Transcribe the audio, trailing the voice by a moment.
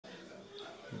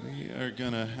We are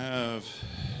going to have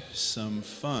some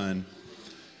fun.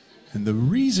 And the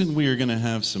reason we are going to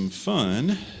have some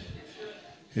fun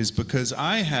is because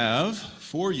I have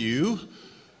for you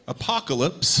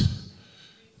Apocalypse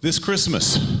this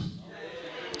Christmas.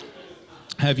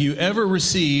 Have you ever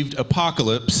received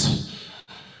Apocalypse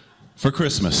for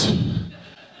Christmas?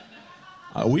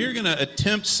 We are going to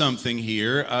attempt something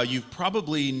here. You've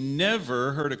probably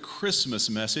never heard a Christmas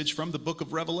message from the book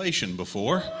of Revelation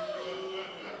before.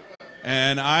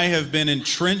 And I have been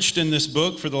entrenched in this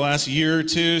book for the last year or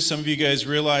two. Some of you guys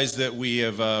realize that we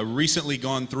have recently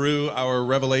gone through our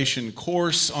Revelation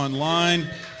course online.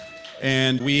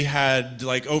 And we had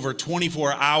like over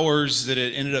 24 hours that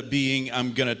it ended up being.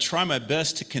 I'm going to try my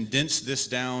best to condense this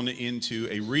down into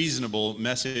a reasonable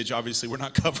message. Obviously, we're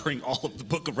not covering all of the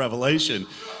book of Revelation,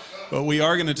 but we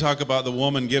are going to talk about the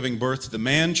woman giving birth to the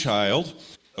man-child.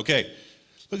 Okay,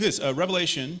 look at this.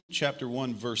 Revelation chapter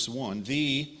 1, verse 1.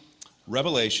 The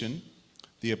revelation,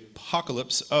 the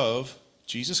apocalypse of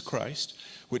Jesus Christ,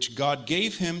 which God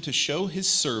gave him to show his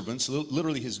servants,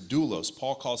 literally his doulos.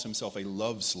 Paul calls himself a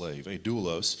love slave, a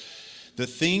doulos, the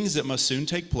things that must soon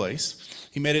take place.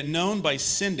 He made it known by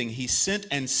sending. He sent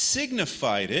and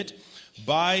signified it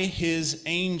by his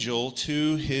angel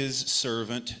to his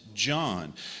servant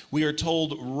John. We are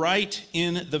told right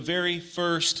in the very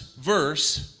first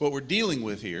verse, what we're dealing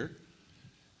with here,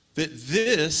 that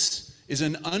this is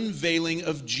an unveiling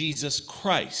of Jesus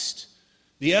Christ.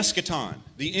 The eschaton,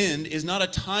 the end, is not a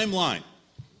timeline.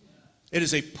 It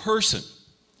is a person.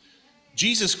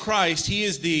 Jesus Christ, he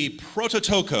is the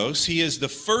prototokos. He is the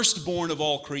firstborn of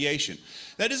all creation.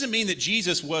 That doesn't mean that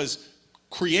Jesus was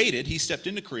created. He stepped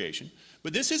into creation.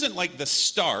 But this isn't like the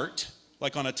start,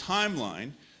 like on a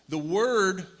timeline. The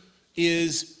word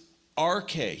is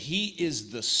arche. He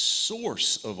is the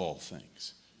source of all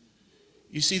things.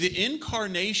 You see, the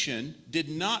incarnation did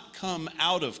not come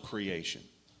out of creation.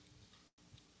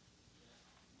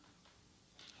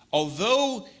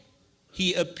 Although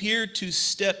he appeared to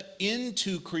step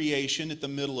into creation at the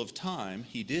middle of time,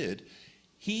 he did,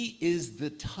 he is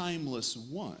the timeless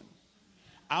one,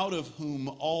 out of whom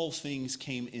all things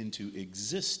came into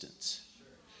existence.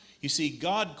 You see,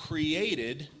 God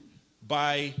created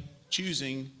by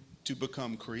choosing to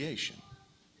become creation.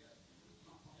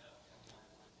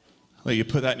 Well, you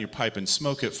put that in your pipe and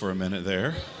smoke it for a minute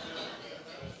there.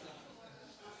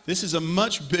 This is a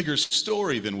much bigger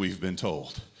story than we've been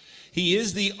told. He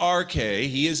is the arche,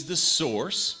 he is the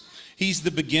source. He's the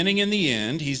beginning and the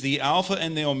end. He's the Alpha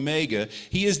and the Omega.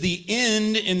 He is the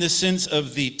end in the sense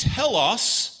of the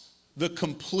telos, the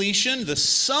completion, the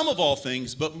sum of all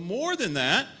things. But more than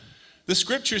that, the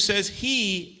scripture says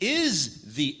he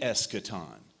is the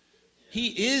eschaton.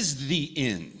 He is the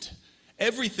end.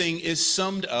 Everything is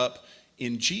summed up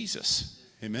in Jesus.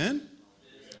 Amen?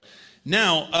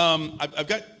 Now, I've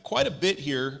got quite a bit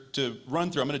here to run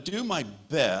through. I'm going to do my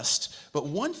best. But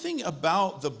one thing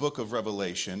about the book of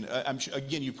Revelation,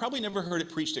 again, you probably never heard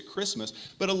it preached at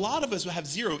Christmas, but a lot of us have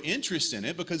zero interest in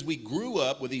it because we grew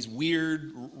up with these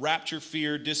weird rapture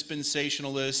fear,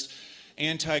 dispensationalist,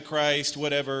 antichrist,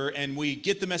 whatever, and we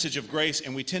get the message of grace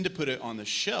and we tend to put it on the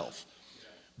shelf.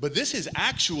 But this is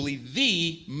actually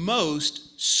the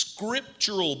most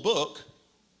scriptural book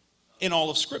in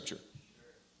all of Scripture.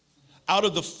 Out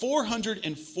of the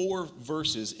 404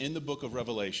 verses in the book of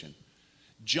Revelation,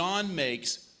 John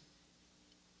makes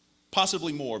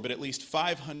possibly more, but at least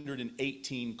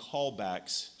 518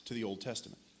 callbacks to the Old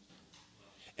Testament.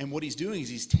 And what he's doing is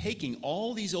he's taking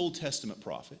all these Old Testament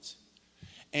prophets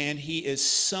and he is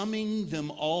summing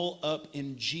them all up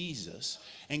in Jesus.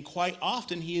 And quite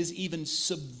often he is even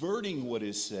subverting what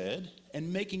is said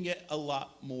and making it a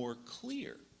lot more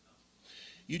clear.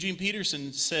 Eugene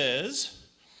Peterson says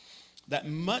that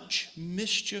much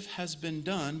mischief has been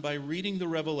done by reading the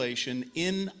Revelation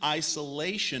in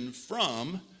isolation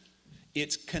from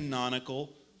its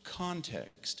canonical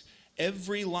context.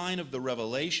 Every line of the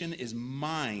Revelation is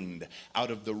mined out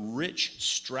of the rich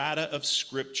strata of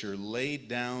Scripture laid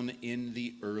down in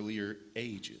the earlier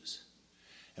ages.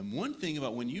 And one thing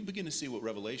about when you begin to see what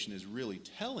Revelation is really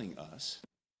telling us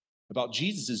about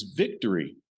Jesus'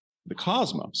 victory, the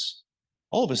cosmos,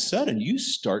 all of a sudden you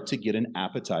start to get an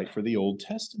appetite for the Old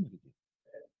Testament again.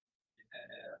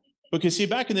 Because see,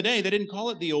 back in the day, they didn't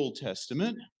call it the Old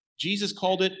Testament. Jesus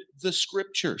called it the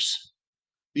Scriptures.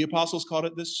 The apostles called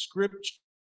it the Scriptures.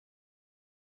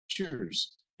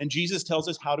 And Jesus tells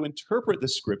us how to interpret the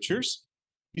Scriptures.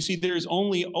 You see, there is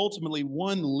only ultimately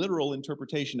one literal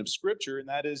interpretation of Scripture, and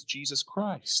that is Jesus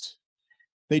Christ.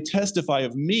 They testify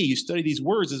of me. You study these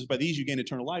words as by these you gain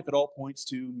eternal life. It all points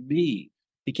to me.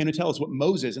 He came to tell us what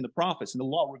Moses and the prophets and the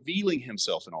law, revealing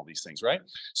himself and all these things, right?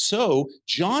 So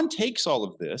John takes all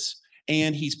of this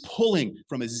and he's pulling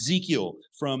from Ezekiel,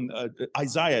 from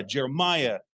Isaiah,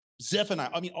 Jeremiah, Zephaniah.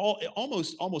 I mean,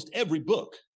 almost every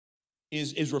book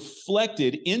is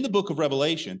reflected in the book of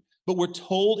Revelation, but we're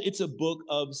told it's a book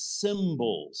of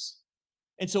symbols.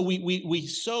 And so we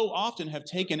so often have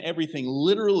taken everything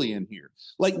literally in here.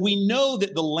 Like, we know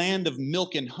that the land of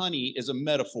milk and honey is a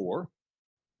metaphor,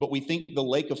 but we think the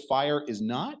lake of fire is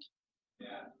not?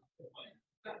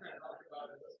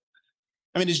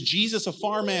 I mean, is Jesus a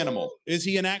farm animal? Is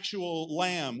he an actual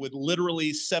lamb with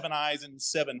literally 7 eyes and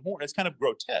 7 horns? It's kind of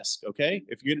grotesque, okay?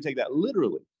 If you're going to take that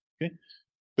literally, okay?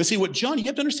 But see, what John, you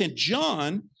have to understand,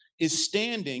 John is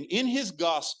standing in his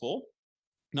gospel.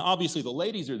 Now, obviously, the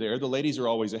ladies are there. The ladies are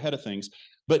always ahead of things.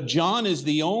 But John is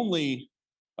the only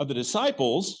of the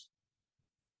disciples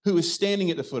who is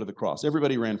standing at the foot of the cross.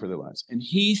 Everybody ran for their lives. And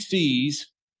he sees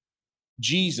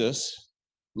Jesus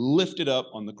lifted up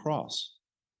on the cross.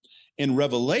 In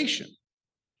Revelation,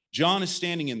 John is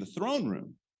standing in the throne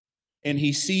room, and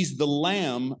he sees the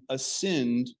Lamb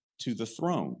ascend to the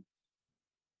throne.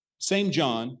 Same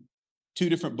John, 2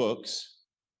 different books,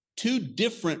 2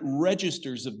 different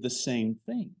registers of the same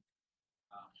thing.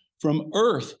 From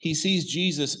earth, he sees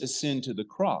Jesus ascend to the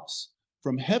cross.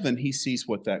 From heaven, he sees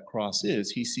what that cross is.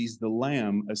 He sees the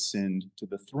Lamb ascend to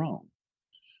the throne.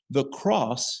 The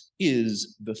cross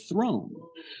is the throne.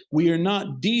 We are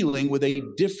not dealing with a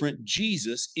different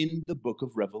Jesus in the book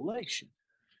of Revelation.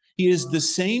 He is the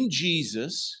same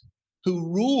Jesus who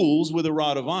rules with a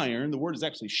rod of iron. The word is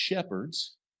actually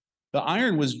shepherds. The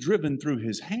iron was driven through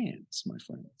his hands, my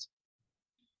friends.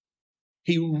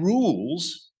 He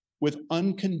rules with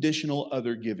unconditional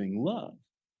other-giving love.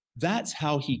 That's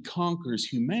how he conquers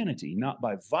humanity, not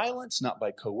by violence, not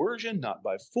by coercion, not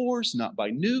by force, not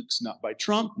by nukes, not by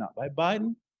Trump, not by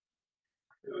Biden.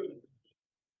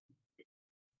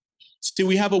 See,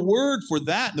 we have a word for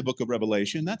that in the book of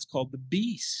Revelation. That's called the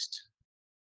beast.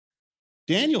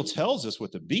 Daniel tells us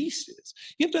what the beast is.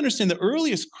 You have to understand, the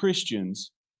earliest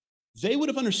Christians, they would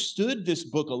have understood this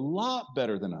book a lot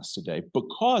better than us today,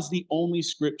 because the only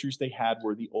scriptures they had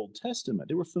were the Old Testament.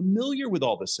 They were familiar with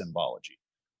all the symbology.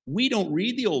 We don't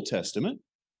read the Old Testament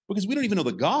because we don't even know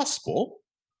the gospel.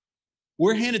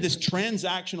 We're handed this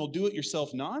transactional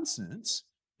do-it-yourself nonsense.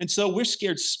 And so we're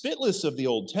scared spitless of the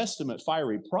Old Testament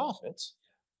fiery prophets.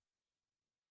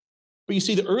 But you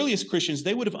see, the earliest Christians,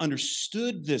 they would have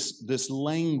understood this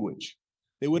language.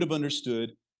 They would have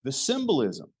understood the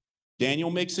symbolism.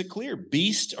 Daniel makes it clear.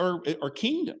 Beasts are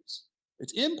kingdoms.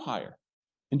 It's empire.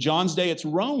 In John's day, it's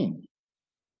Rome.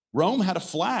 Rome had a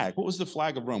flag. What was the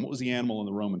flag of Rome? What was the animal on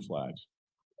the Roman flag?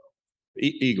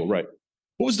 Eagle, right.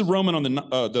 What was the Roman on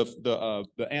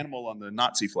the animal on the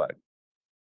Nazi flag?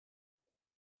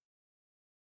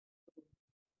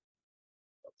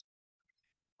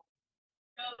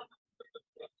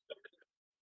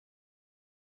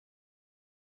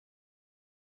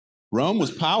 Rome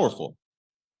was powerful.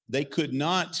 They could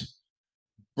not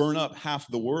burn up half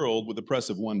the world with the press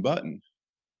of one button.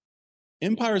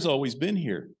 Empire's always been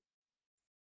here.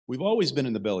 We've always been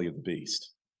in the belly of the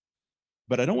beast.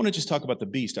 But I don't want to just talk about the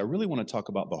beast. I really want to talk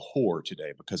about the whore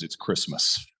today because it's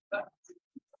Christmas.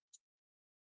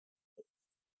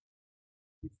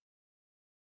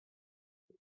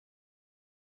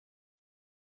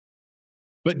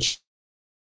 But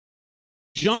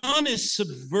John is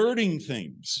subverting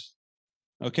things,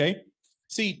 okay?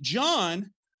 See,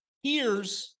 John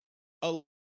hears a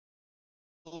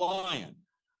lion.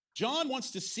 John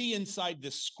wants to see inside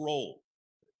this scroll,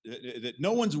 that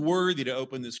no one's worthy to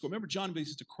open this scroll. Remember, John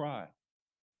begins to cry.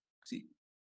 See,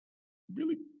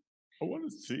 really, I want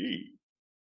to see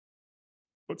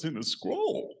what's in the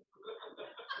scroll.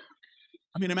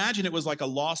 I mean, imagine it was like a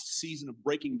lost season of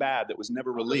Breaking Bad that was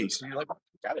never released. And you're like,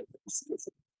 got it.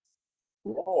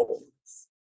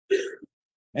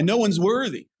 And no one's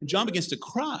worthy. And John begins to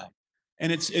cry.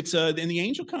 And and the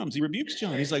angel comes, he rebukes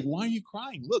John. He's like, why are you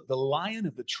crying? Look, the Lion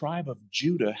of the tribe of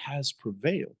Judah has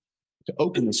prevailed to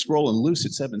open the scroll and loose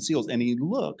its 7 seals. And he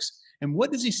looks, and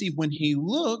what does he see? When he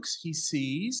looks, he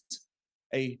sees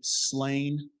a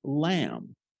slain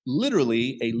lamb,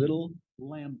 literally a little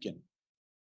lambkin,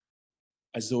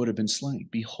 as though it had been slain.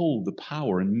 Behold the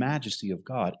power and majesty of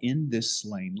God in this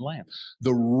slain lamb.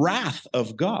 The wrath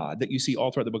of God that you see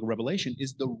all throughout the book of Revelation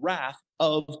is the wrath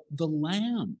of the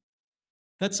lamb.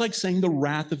 That's like saying the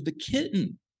wrath of the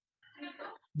kitten.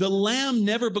 The lamb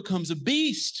never becomes a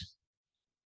beast.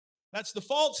 That's the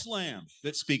false lamb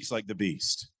that speaks like the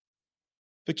beast.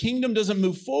 The kingdom doesn't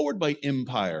move forward by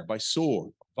empire, by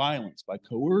sword, violence, by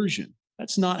coercion.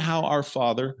 That's not how our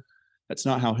Father That's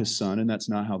not how his Son and that's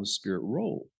not how the Spirit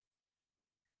roll.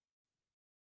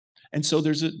 And so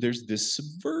there's this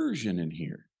subversion in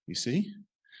here, you see?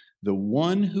 The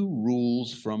one who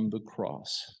rules from the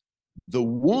cross. The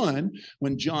one,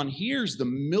 when John hears the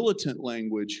militant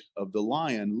language of the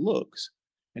lion, looks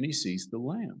and he sees the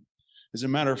lamb. As a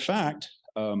matter of fact,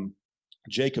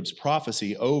 Jacob's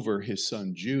prophecy over his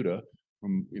son Judah,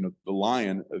 from the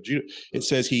lion of Judah, it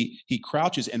says he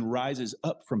crouches and rises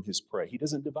up from his prey. He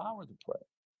doesn't devour the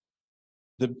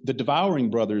prey. The devouring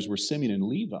brothers were Simeon and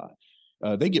Levi.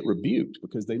 They get rebuked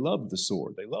because they love the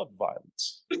sword. They love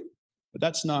violence. But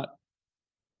that's not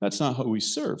who we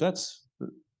serve. That's the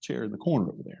chair in the corner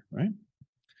over there, right?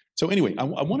 So anyway, I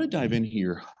want to dive in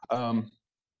here.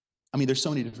 There's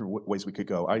so many different ways we could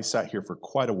go. I sat here for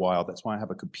quite a while. That's why I have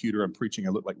a computer. I'm preaching.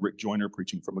 I look like Rick Joyner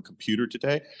preaching from a computer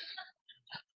today.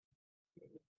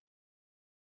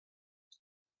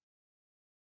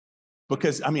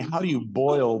 Because how do you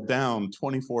boil down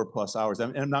 24 plus hours?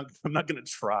 I'm not going to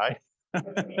try.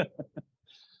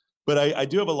 But I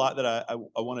do have a lot that I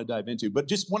want to dive into. But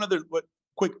just one other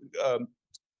quick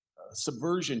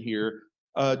subversion here.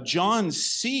 John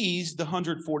sees the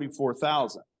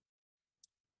 144,000.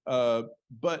 Or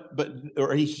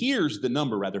he hears the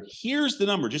number, rather. Hears the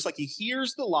number, just like he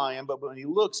hears the lion, but when he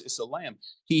looks, it's a lamb.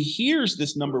 He hears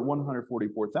this number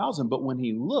 144,000, but when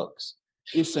he looks,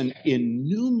 it's an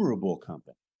innumerable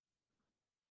company.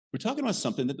 We're talking about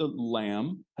something that the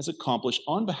Lamb has accomplished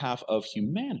on behalf of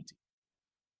humanity.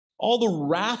 All the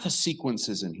wrath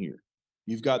sequences in here.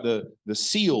 You've got the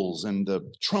seals and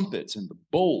the trumpets and the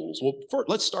bowls. Well, first,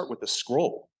 let's start with the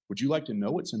scroll. Would you like to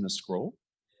know what's in the scroll?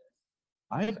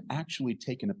 I have actually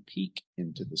taken a peek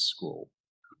into the scroll.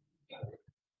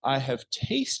 I have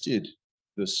tasted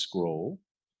the scroll.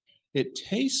 It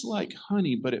tastes like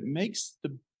honey, but it makes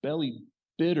the belly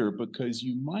bitter because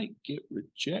you might get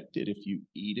rejected if you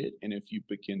eat it and if you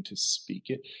begin to speak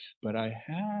it. But I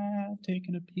have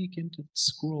taken a peek into the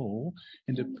scroll,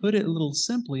 and to put it a little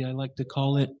simply, I like to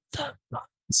call it the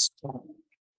scroll.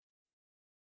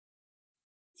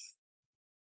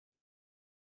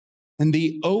 And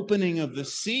the opening of the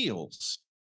seals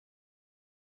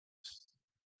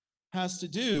has to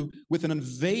do with an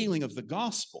unveiling of the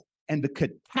gospel and the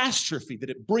catastrophe that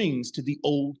it brings to the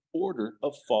old order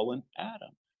of fallen Adam.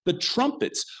 The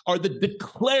trumpets are the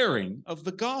declaring of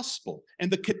the gospel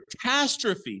and the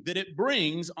catastrophe that it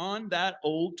brings on that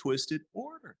old twisted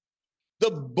order. The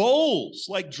bowls,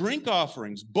 like drink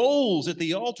offerings, bowls at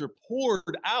the altar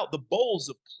poured out, the bowls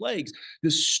of plagues,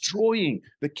 destroying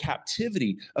the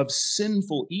captivity of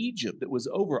sinful Egypt that was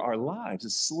over our lives, a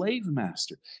slave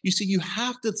master. You see, you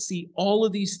have to see all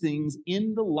of these things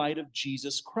in the light of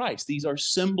Jesus Christ. These are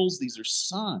symbols, these are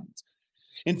signs.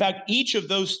 In fact, each of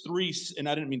those three, and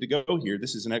I didn't mean to go here,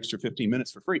 this is an extra 15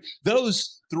 minutes for free.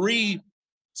 Those three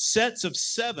sets of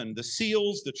seven, the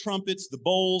seals, the trumpets, the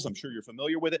bowls, I'm sure you're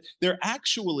familiar with it, they're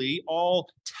actually all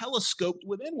telescoped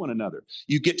within one another.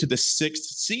 You get to the sixth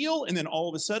seal, and then all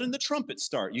of a sudden the trumpets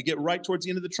start. You get right towards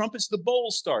the end of the trumpets, the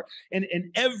bowls start. And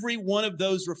every one of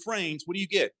those refrains, what do you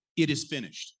get? It is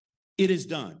finished. It is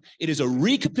done. It is a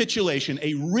recapitulation,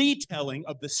 a retelling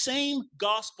of the same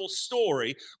gospel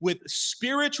story with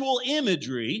spiritual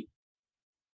imagery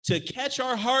to catch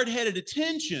our hard-headed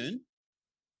attention,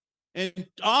 and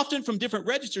often from different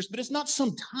registers, but it's not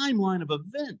some timeline of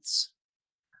events.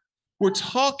 We're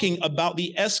talking about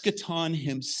the eschaton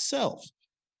himself.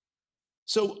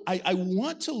 So I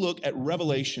want to look at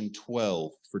Revelation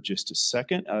 12 for just a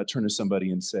second. Turn to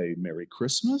somebody and say, Merry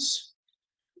Christmas.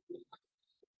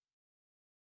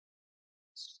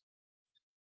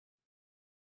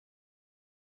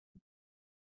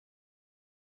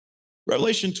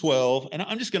 Revelation 12, and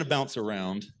I'm just going to bounce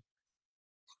around.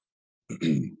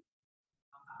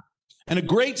 And a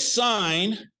great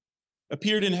sign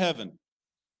appeared in heaven,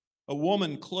 a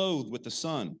woman clothed with the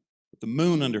sun, with the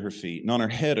moon under her feet, and on her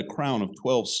head a crown of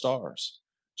 12 stars.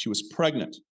 She was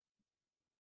pregnant.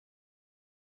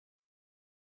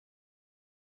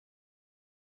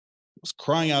 Was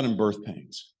crying out in birth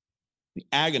pains, the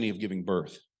agony of giving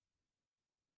birth.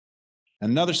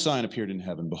 And another sign appeared in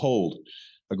heaven. Behold,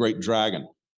 a great dragon,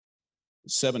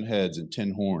 with 7 heads and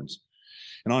 10 horns,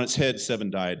 and on its head 7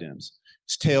 diadems.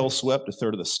 His tail swept a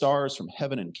third of the stars from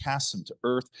heaven and cast them to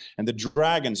earth. And the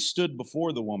dragon stood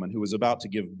before the woman who was about to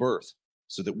give birth,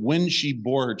 so that when she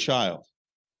bore her child,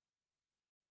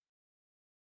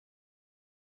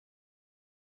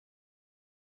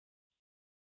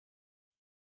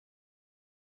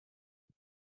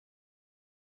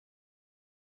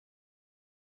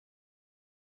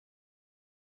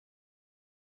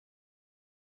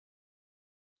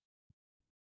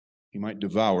 he might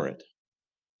devour it.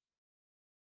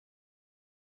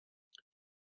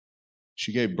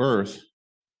 She gave birth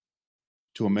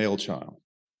to a male child,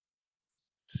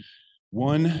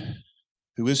 one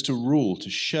who is to rule, to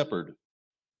shepherd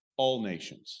all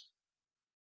nations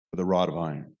with a rod of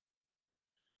iron.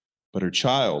 But her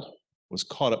child was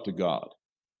caught up to God,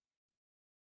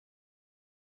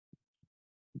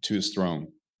 to his throne.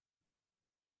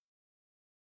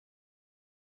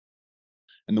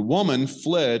 And the woman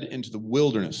fled into the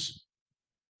wilderness,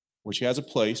 where she has a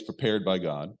place prepared by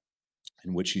God,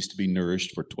 in which she's to be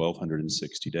nourished for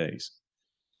 1,260 days.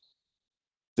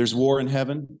 There's war in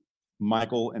heaven.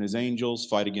 Michael and his angels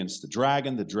fight against the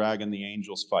dragon. The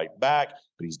angels fight back,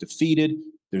 but he's defeated.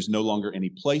 There's no longer any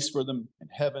place for them in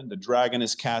heaven. The dragon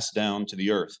is cast down to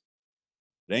the earth.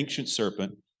 The ancient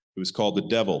serpent, who is called the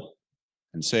devil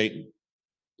and Satan,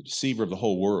 the deceiver of the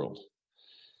whole world.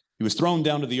 He was thrown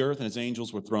down to the earth, and his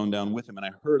angels were thrown down with him. And I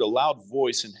heard a loud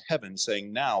voice in heaven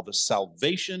saying, now the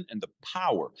salvation and the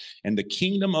power and the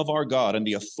kingdom of our God and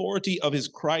the authority of his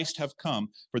Christ have come,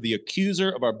 for the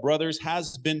accuser of our brothers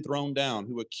has been thrown down,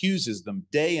 who accuses them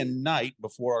day and night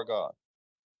before our God.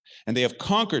 And they have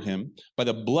conquered him by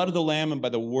the blood of the Lamb and by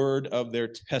the word of their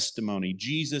testimony.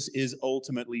 Jesus is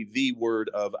ultimately the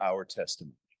word of our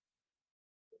testimony.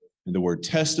 And the word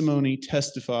testimony,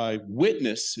 testify,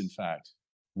 witness, in fact,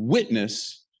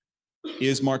 witness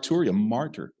is martyria,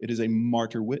 martyr. It is a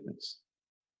martyr witness.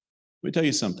 Let me tell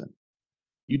you something.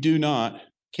 You do not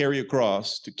carry a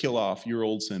cross to kill off your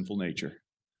old sinful nature.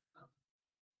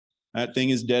 That thing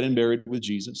is dead and buried with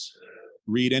Jesus.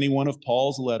 Read any one of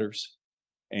Paul's letters,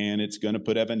 and it's going to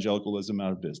put evangelicalism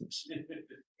out of business.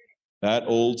 That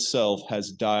old self has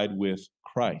died with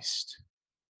Christ.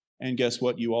 And guess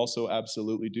what? You also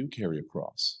absolutely do carry a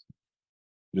cross.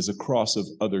 It is a cross of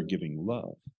other-giving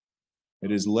love.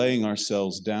 It is laying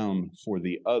ourselves down for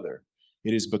the other.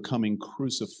 It is becoming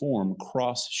cruciform,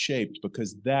 cross-shaped,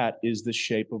 because that is the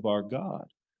shape of our God.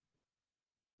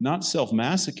 Not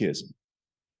self-masochism,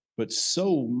 but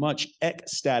so much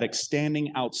ecstatic,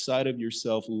 standing outside of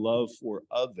yourself, love for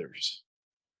others.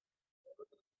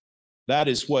 That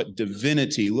is what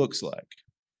divinity looks like.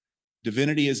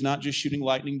 Divinity is not just shooting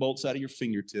lightning bolts out of your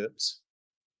fingertips,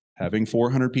 having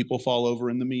 400 people fall over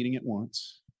in the meeting at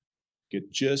once.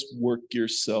 Just work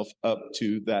yourself up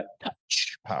to that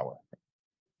touch power.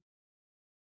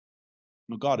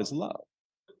 No, God is love.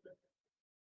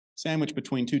 Sandwiched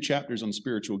between two chapters on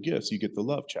spiritual gifts, you get the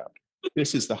love chapter.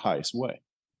 This is the highest way.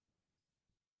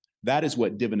 That is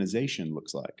what divinization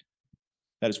looks like.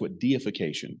 That is what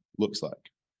deification looks like.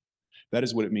 That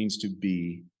is what it means to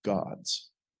be God's.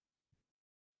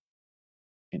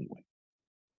 Anyway.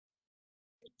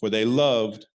 For they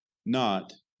loved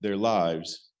not their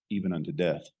lives even unto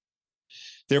death.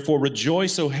 Therefore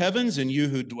rejoice, O heavens, and you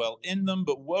who dwell in them,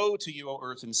 but woe to you, O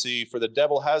earth and sea, for the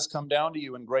devil has come down to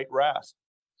you in great wrath,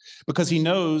 because he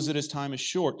knows that his time is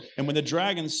short. And when the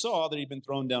dragon saw that he'd been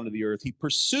thrown down to the earth, he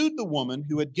pursued the woman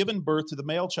who had given birth to the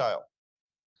male child.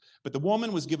 But the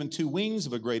woman was given 2 wings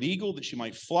of a great eagle, that she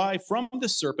might fly from the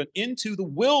serpent into the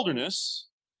wilderness,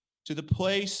 to the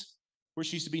place where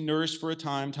she's to be nourished for a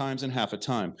time, times and half a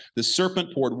time. The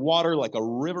serpent poured water like a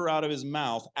river out of his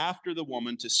mouth after the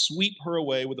woman to sweep her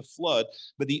away with a flood.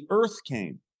 But the earth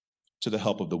came to the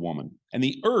help of the woman, and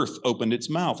the earth opened its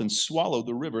mouth and swallowed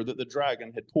the river that the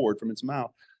dragon had poured from its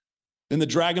mouth. Then the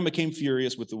dragon became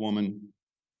furious with the woman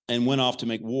and went off to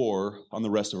make war on the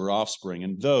rest of her offspring,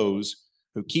 and those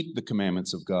who keep the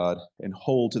commandments of God and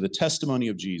hold to the testimony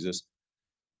of Jesus.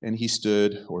 And he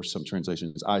stood, or some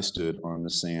translations, I stood on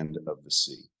the sand of the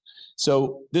sea.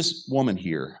 So this woman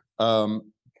here,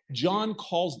 John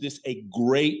calls this a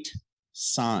great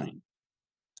sign.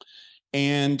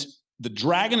 And the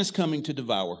dragon is coming to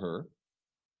devour her.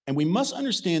 And we must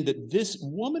understand that this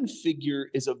woman figure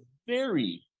is a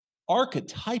very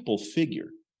archetypal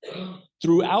figure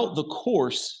throughout the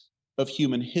course of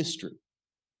human history.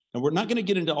 And we're not going to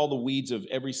get into all the weeds of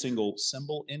every single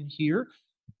symbol in here,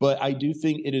 but I do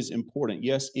think it is important.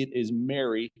 Yes, it is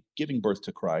Mary giving birth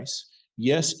to Christ.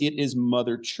 Yes, it is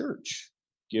Mother Church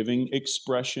giving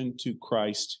expression to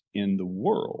Christ in the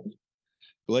world.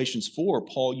 Galatians 4,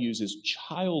 Paul uses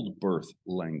childbirth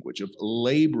language of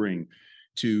laboring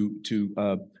to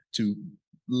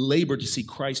labor to see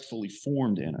Christ fully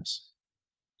formed in us.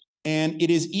 And it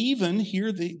is even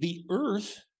here the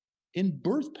earth in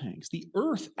birth pangs. The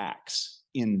earth acts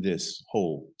in this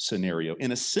whole scenario.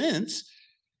 In a sense,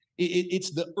 it's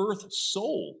the earth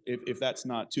soul, if that's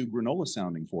not too granola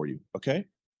sounding for you, okay?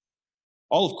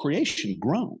 All of creation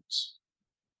groans.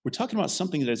 We're talking about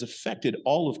something that has affected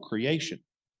all of creation.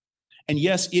 And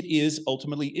yes, it is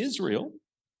ultimately Israel,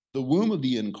 the womb of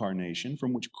the incarnation,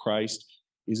 from which Christ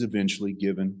is eventually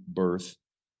given birth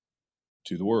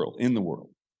to the world, in the world.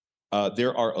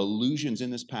 There are allusions in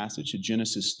this passage to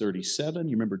Genesis 37.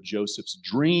 You remember Joseph's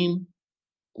dream,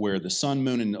 where the sun,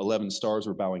 moon, and 11 stars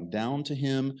were bowing down to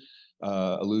him.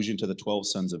 Allusion to the 12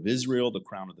 sons of Israel, the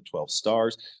crown of the 12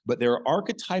 stars. But there are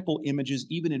archetypal images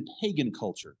even in pagan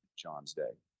culture in John's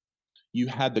day. You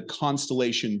had the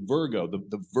constellation Virgo,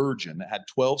 the Virgin, that had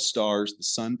 12 stars. The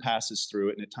sun passes through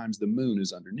it, and at times the moon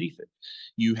is underneath it.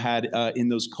 You had in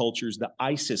those cultures the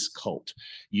Isis cult.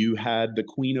 You had the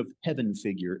Queen of Heaven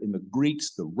figure in the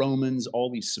Greeks, the Romans, all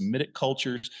these Semitic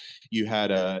cultures. You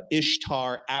had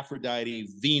Ishtar, Aphrodite,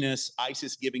 Venus,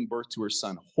 Isis giving birth to her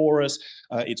son Horus.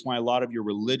 It's why a lot of your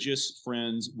religious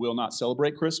friends will not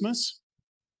celebrate Christmas.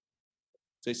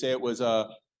 They say it was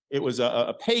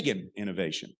a pagan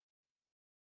innovation.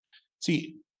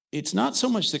 See, it's not so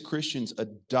much that Christians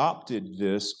adopted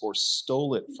this or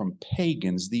stole it from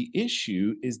pagans. The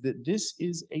issue is that this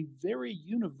is a very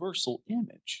universal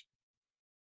image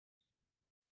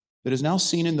that is now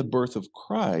seen in the birth of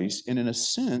Christ, and in a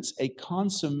sense, a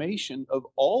consummation of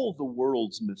all the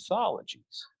world's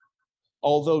mythologies,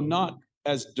 although not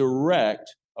as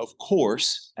direct, of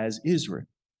course, as Israel.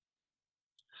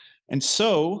 And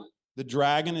so, the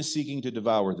dragon is seeking to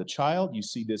devour the child. You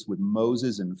see this with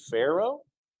Moses and Pharaoh,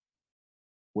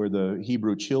 where the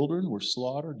Hebrew children were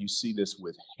slaughtered. You see this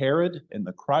with Herod and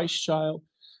the Christ child,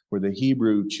 where the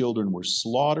Hebrew children were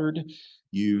slaughtered.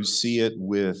 You see it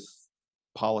with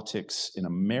politics in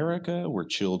America, where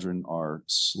children are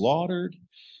slaughtered.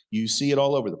 You see it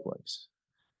all over the place.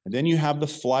 And then you have the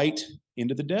flight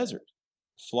into the desert,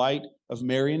 flight of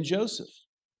Mary and Joseph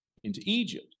into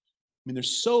Egypt. I mean,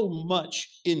 there's so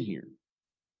much in here.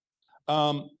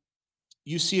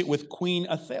 You see it with Queen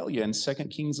Athaliah in 2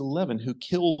 Kings 11, who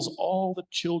kills all the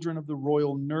children of the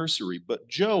royal nursery. But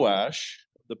Joash,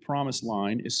 the promised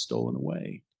line, is stolen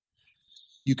away.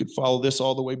 You could follow this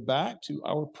all the way back to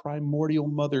our primordial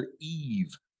mother,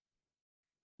 Eve.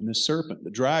 And the serpent,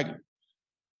 the dragon,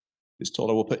 is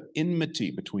told, I will put enmity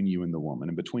between you and the woman,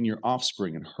 and between your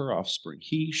offspring and her offspring.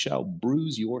 He shall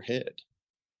bruise your head,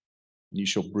 and you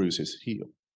shall bruise his heel.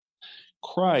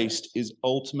 Christ is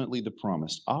ultimately the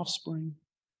promised offspring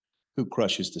who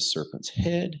crushes the serpent's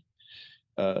head.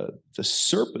 The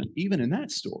serpent, even in that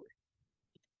story,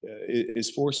 is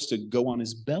forced to go on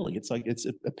his belly. It's like it's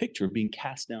a picture of being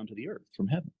cast down to the earth from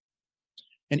heaven.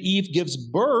 And Eve gives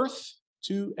birth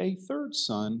to a third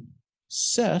son,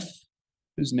 Seth,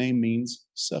 whose name means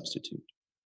substitute,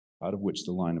 out of which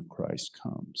the line of Christ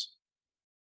comes.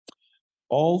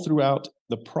 All throughout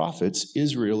the prophets,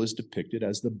 Israel is depicted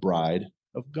as the bride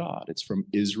of God. It's from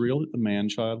Israel that the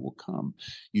man-child will come.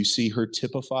 You see her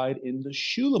typified in the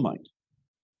Shulamite,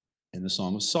 in the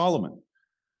Song of Solomon.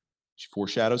 She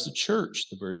foreshadows the church,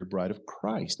 the very bride of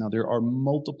Christ. Now, there are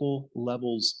multiple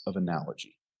levels of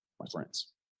analogy, my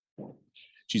friends.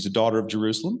 She's a daughter of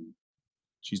Jerusalem.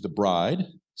 She's the bride.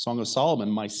 Song of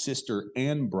Solomon, my sister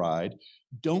and bride.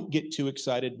 Don't get too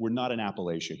excited. We're not in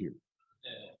Appalachia here.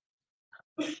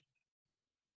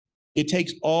 It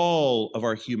takes all of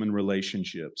our human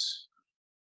relationships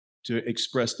to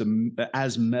express them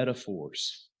as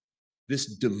metaphors, this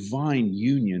divine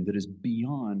union that is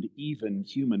beyond even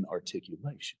human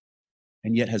articulation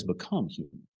and yet has become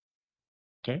human.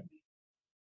 Okay?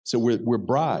 So we're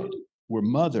bride, we're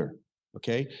mother,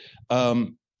 okay?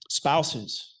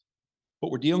 Spouses.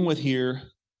 What we're dealing with here,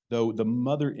 though, the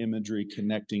mother imagery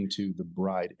connecting to the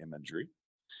bride imagery.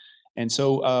 And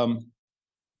so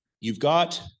you've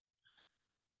got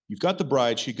the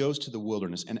bride. She goes to the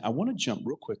wilderness. And I want to jump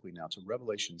real quickly now to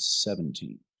Revelation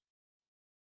 17.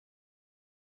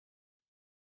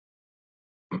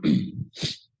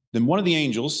 Then one of the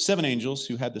angels, 7 angels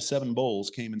who had the 7 bowls,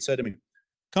 came and said to me,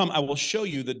 come, I will show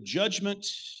you the judgment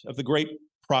of the great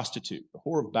prostitute, the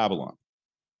whore of Babylon.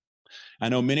 I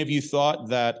know many of you thought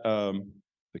that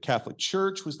the Catholic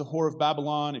Church was the whore of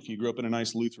Babylon. If you grew up in a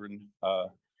nice Lutheran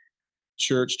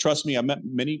church, trust me, I met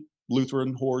many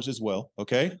Lutheran whores as well,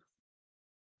 okay?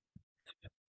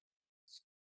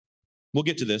 We'll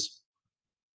get to this.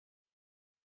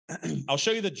 I'll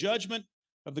show you the judgment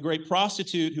of the great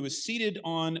prostitute who is seated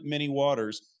on many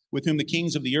waters, with whom the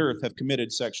kings of the earth have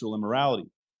committed sexual immorality.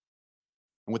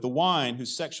 And with the wine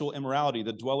whose sexual immorality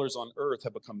the dwellers on earth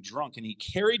have become drunk. And he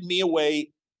carried me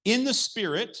away in the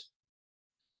spirit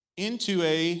into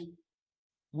a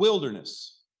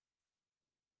wilderness.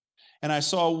 And I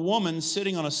saw a woman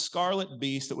sitting on a scarlet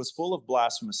beast that was full of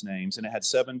blasphemous names, and it had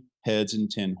 7 heads and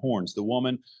 10 horns. The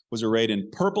woman was arrayed in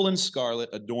purple and scarlet,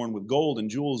 adorned with gold and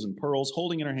jewels and pearls,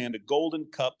 holding in her hand a golden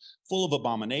cup full of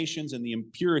abominations and the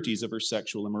impurities of her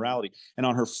sexual immorality. And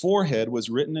on her forehead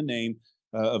was written a name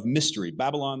of mystery,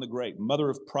 Babylon the Great, mother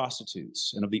of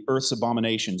prostitutes and of the earth's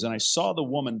abominations. And I saw the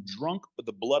woman drunk with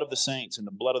the blood of the saints and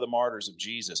the blood of the martyrs of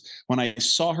Jesus. When I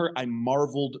saw her, I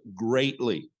marveled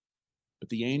greatly. But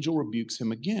the angel rebukes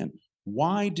him again.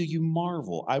 Why do you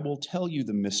marvel? I will tell you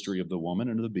the mystery of the woman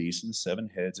and of the beast and the 7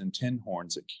 heads and 10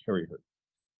 horns that carry her.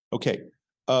 Okay.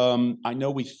 I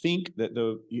know we think that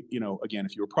again,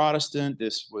 if you're a Protestant,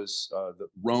 this was the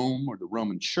Rome or the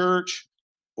Roman Church,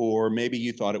 or maybe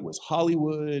you thought it was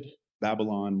Hollywood.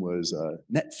 Babylon was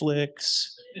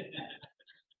Netflix.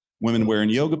 Women wearing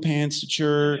yoga pants to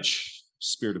church,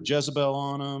 spirit of Jezebel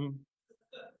on them.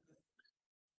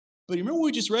 But you remember what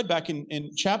we just read back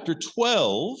in chapter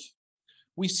 12?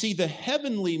 We see the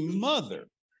heavenly mother,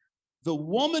 the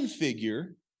woman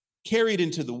figure, carried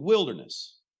into the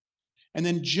wilderness. And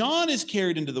then John is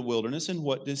carried into the wilderness, and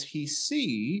what does he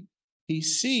see? He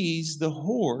sees the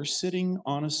whore sitting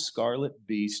on a scarlet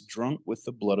beast, drunk with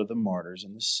the blood of the martyrs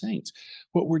and the saints.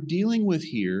 What we're dealing with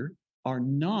here are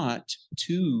not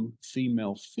 2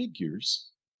 female figures,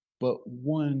 but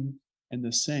one and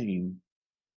the same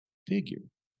figure.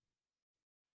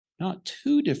 Not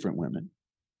 2 different women,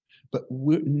 but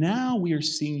now we are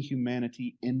seeing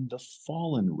humanity in the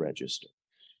fallen register.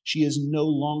 She is no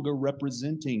longer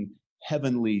representing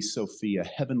heavenly Sophia,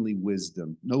 heavenly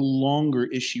wisdom. No longer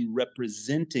is she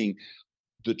representing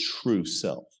the true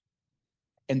self.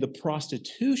 And the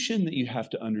prostitution that you have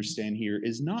to understand here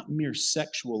is not mere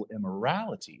sexual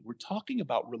immorality. We're talking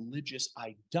about religious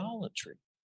idolatry,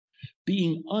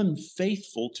 being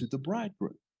unfaithful to the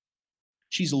bridegroom.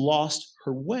 She's lost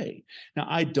her way. Now,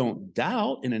 I don't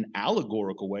doubt in an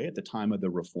allegorical way at the time of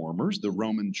the reformers, the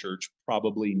Roman church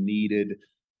probably needed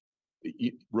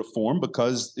reform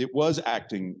because it was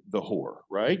acting the whore,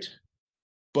 right?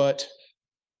 But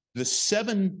the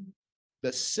seven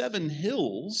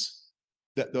hills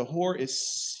that the whore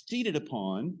is seated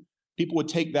upon, people would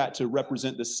take that to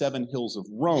represent the 7 hills of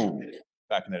Rome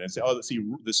back in that day and say, oh, see,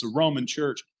 this is a Roman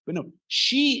church. But no,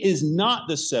 she is not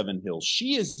the 7 hills.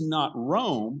 She is not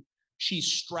Rome. She's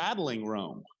straddling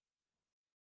Rome.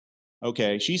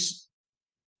 Okay,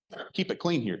 keep it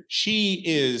clean here. She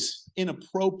is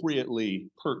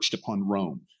inappropriately perched upon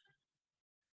Rome.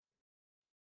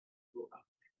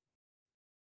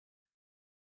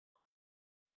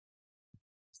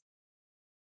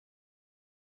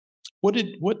 What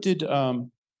did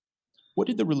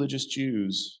the religious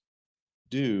Jews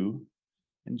do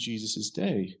in Jesus'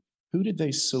 day? Who did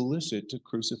they solicit to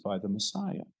crucify the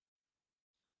Messiah?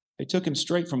 They took him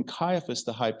straight from Caiaphas,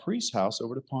 the high priest's house,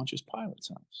 over to Pontius Pilate's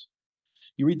house.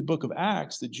 You read the book of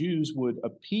Acts, the Jews would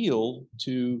appeal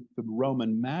to the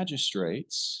Roman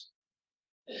magistrates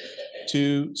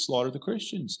to slaughter the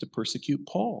Christians, to persecute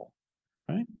Paul,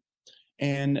 right?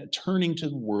 And turning to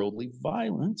worldly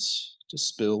violence to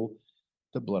spill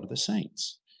the blood of the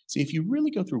saints. See, if you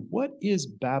really go through what is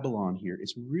Babylon here,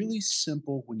 it's really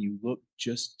simple when you look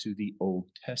just to the Old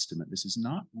Testament. This is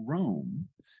not Rome.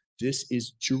 This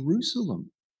is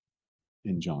Jerusalem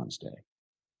in John's day.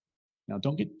 Now,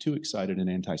 don't get too excited and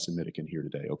anti-Semitic in here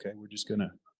today, okay?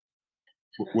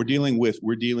 We're dealing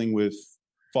with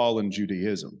fallen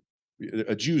Judaism.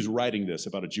 A Jew's writing this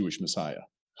about a Jewish Messiah,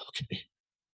 okay?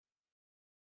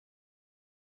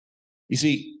 You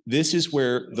see, this is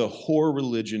where the whore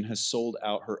religion has sold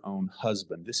out her own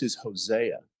husband. This is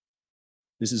Hosea.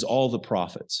 This is all the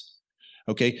prophets.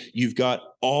 Okay, you've got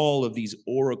all of these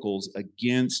oracles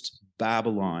against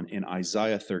Babylon in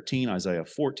Isaiah 13, Isaiah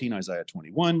 14, Isaiah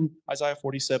 21, Isaiah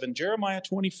 47, Jeremiah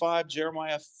 25,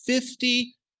 Jeremiah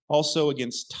 50, also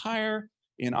against Tyre,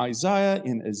 in Isaiah,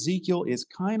 in Ezekiel. Is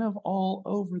kind of all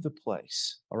over the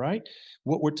place, all right?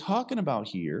 What we're talking about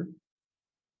here,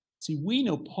 see, we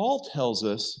know Paul tells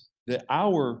us that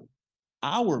our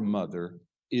mother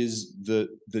is the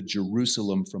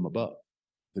Jerusalem from above,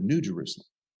 the New Jerusalem.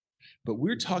 But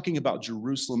we're talking about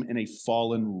Jerusalem in a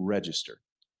fallen register,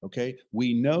 okay?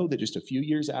 We know that just a few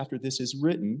years after this is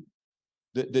written,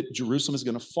 that Jerusalem is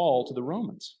going to fall to the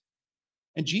Romans.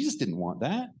 And Jesus didn't want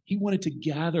that. He wanted to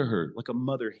gather her like a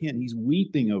mother hen. He's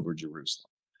weeping over Jerusalem.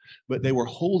 But they were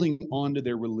holding on to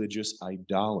their religious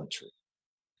idolatry.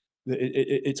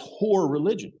 It's whore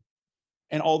religion.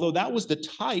 And although that was the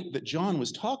type that John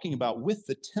was talking about with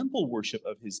the temple worship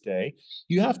of his day,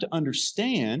 you have to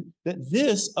understand that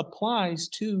this applies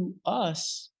to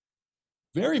us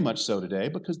very much so today,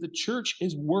 because the church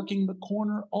is working the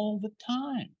corner all the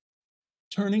time,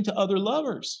 turning to other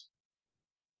lovers.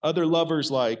 Other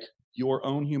lovers like your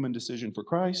own human decision for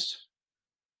Christ,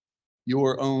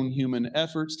 your own human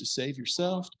efforts to save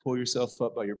yourself, to pull yourself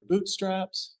up by your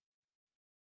bootstraps,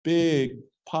 big,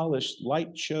 polished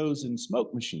light shows and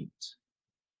smoke machines.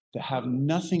 that have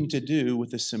nothing to do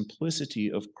with the simplicity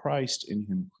of Christ in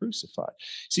him crucified.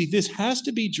 See, this has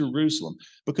to be Jerusalem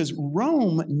because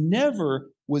Rome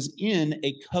never was in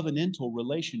a covenantal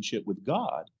relationship with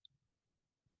God,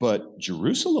 but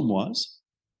Jerusalem was.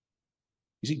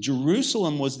 You see,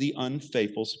 Jerusalem was the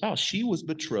unfaithful spouse. She was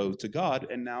betrothed to God,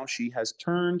 and now she has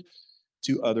turned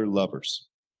to other lovers.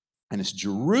 And it's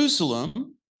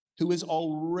Jerusalem who is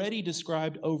already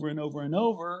described over and over and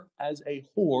over as a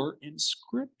whore in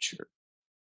Scripture,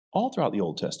 all throughout the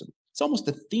Old Testament. It's almost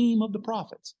the theme of the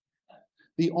prophets.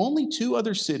 The only two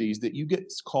other cities that you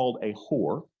get called a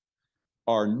whore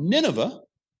are Nineveh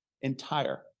and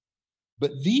Tyre.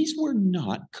 But these were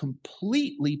not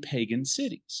completely pagan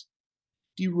cities.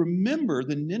 Do you remember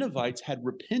the Ninevites had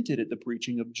repented at the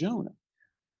preaching of Jonah?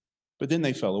 But then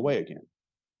they fell away again.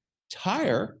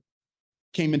 Tyre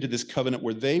came into this covenant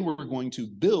where they were going to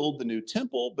build the new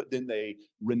temple, but then they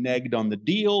reneged on the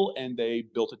deal and they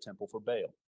built a temple for Baal.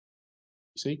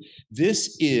 You see,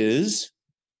 this is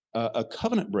a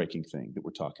covenant breaking thing that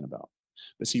we're talking about.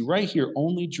 But see, right here,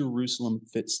 only Jerusalem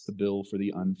fits the bill for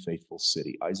the unfaithful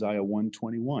city. Isaiah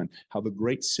 121, how the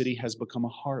great city has become a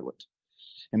harlot.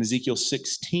 In Ezekiel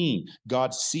 16,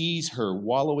 God sees her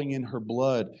wallowing in her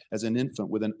blood as an infant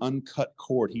with an uncut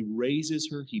cord. He raises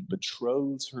her, he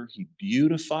betroths her, he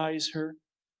beautifies her.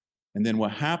 And then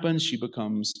what happens? She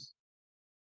becomes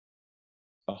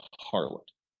a harlot.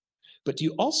 But do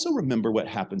you also remember what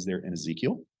happens there in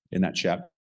Ezekiel in that chapter?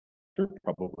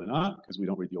 Probably not, because we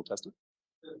don't read the Old Testament.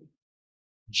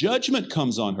 Judgment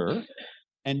comes on her,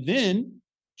 and then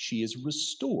she is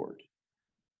restored.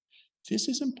 This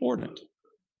is important.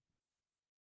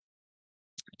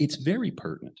 It's very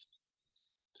pertinent.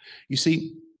 You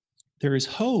see, there is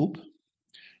hope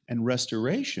and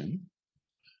restoration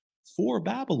for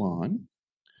Babylon,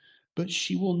 but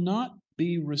she will not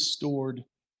be restored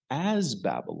as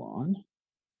Babylon.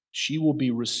 She will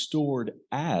be restored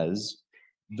as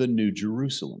the New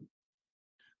Jerusalem.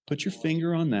 Put your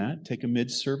finger on that, take a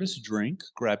mid-service drink,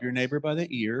 grab your neighbor by the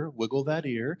ear, wiggle that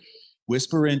ear,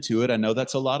 whisper into it. I know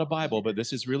that's a lot of Bible, but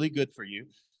this is really good for you.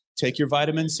 Take your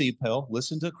vitamin C pill,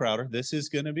 listen to Crowder. This is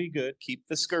going to be good. Keep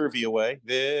the scurvy away.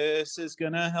 This is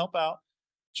going to help out.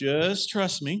 Just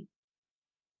trust me.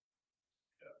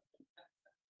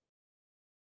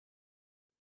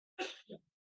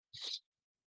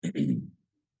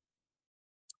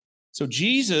 So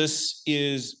Jesus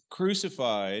is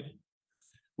crucified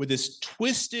with this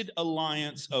twisted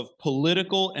alliance of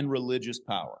political and religious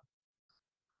power.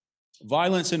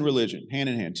 Violence and religion, hand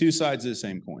in hand, two sides of the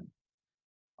same coin.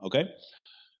 Okay?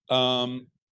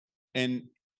 And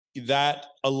that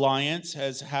alliance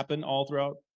has happened all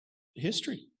throughout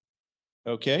history.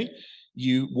 Okay?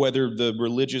 Whether the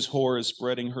religious whore is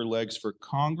spreading her legs for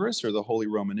Congress or the Holy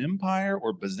Roman Empire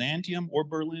or Byzantium or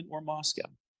Berlin or Moscow.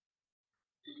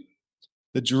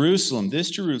 This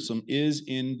Jerusalem is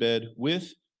in bed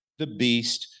with the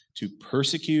beast to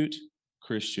persecute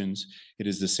Christians. It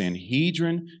is the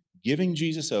Sanhedrin giving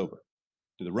Jesus over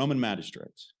to the Roman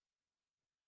magistrates.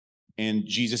 And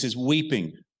Jesus is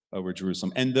weeping over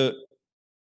Jerusalem. And the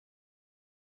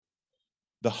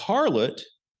harlot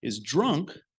is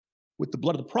drunk with the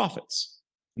blood of the prophets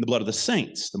and the blood of the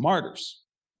saints, the martyrs,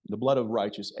 the blood of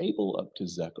righteous Abel up to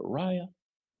Zechariah.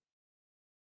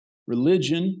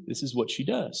 Religion, this is what she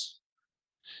does.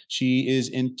 She is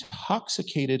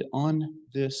intoxicated on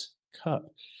this cup.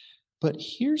 But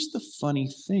here's the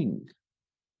funny thing.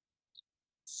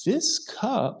 This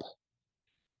cup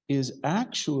is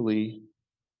actually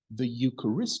the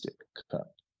Eucharistic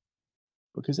cup.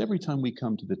 Because every time we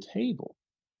come to the table,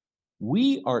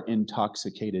 we are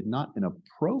intoxicated not in a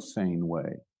profane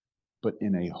way, but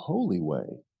in a holy way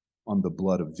on the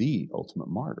blood of the ultimate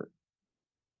martyr.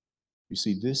 You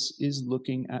see, this is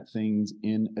looking at things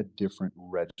in a different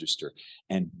register.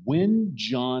 And when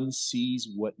John sees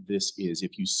what this is,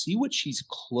 if you see what she's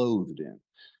clothed in,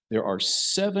 there are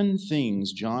 7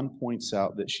 things John points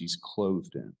out that she's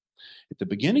clothed in. At the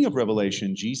beginning of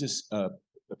Revelation, Jesus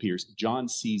appears. John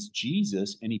sees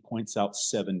Jesus, and he points out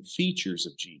 7 features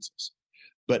of Jesus.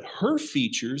 But her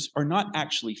features are not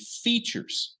actually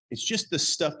features. It's just the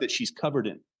stuff that she's covered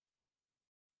in.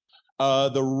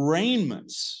 The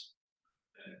raiments,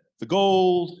 the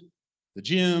gold, the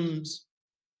gems.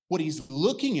 What he's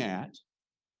looking at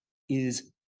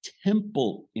is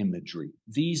temple imagery.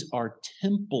 These are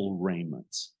temple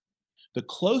raiments. The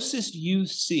closest you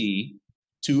see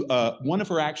to one of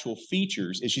her actual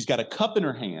features is she's got a cup in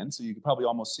her hand, so you can probably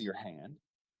almost see her hand.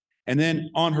 And then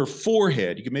on her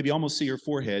forehead, you can maybe almost see her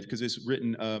forehead because it's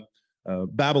written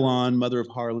Babylon, mother of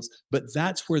harlots. But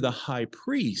that's where the high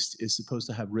priest is supposed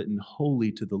to have written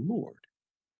holy to the Lord.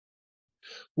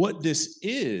 What this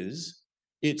is,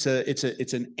 it's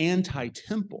an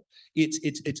anti-temple.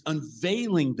 It's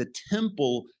unveiling the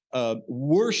temple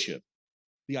worship,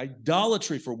 the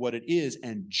idolatry for what it is,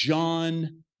 and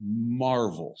John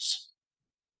marvels.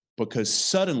 Because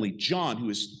suddenly John, who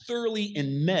is thoroughly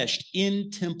enmeshed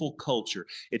in temple culture,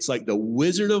 it's like the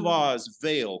Wizard of Oz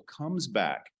veil comes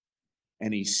back,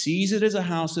 and he sees it as a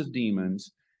house of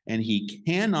demons, and he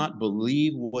cannot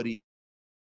believe what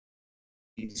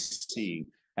he's seeing.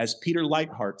 As Peter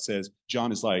Lightheart says,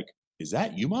 John is like, "Is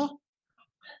that you, Ma?"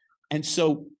 And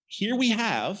so here we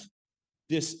have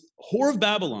this whore of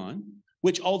Babylon,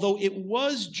 which, although it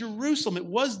was Jerusalem, it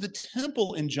was the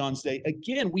temple in John's day.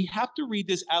 Again, we have to read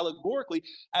this allegorically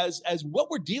as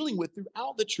what we're dealing with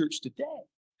throughout the church today.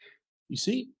 You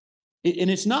see?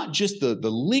 And it's not just the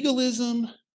legalism,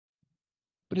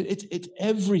 but it's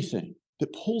everything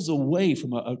that pulls away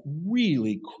from a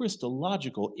really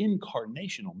Christological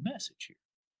incarnational message here.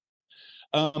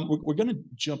 We're going to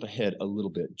jump ahead a little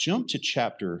bit. Jump to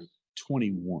chapter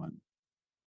 21.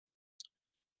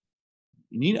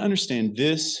 You need to understand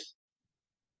this,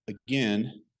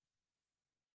 again,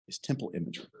 is temple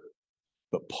imagery.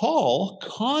 But Paul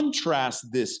contrasts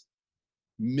this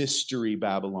mystery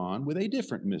Babylon with a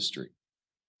different mystery.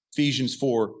 Ephesians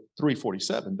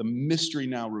 4:3-47, the mystery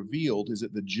now revealed is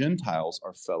that the Gentiles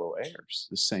are fellow heirs,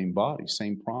 the same body,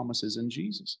 same promises in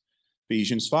Jesus.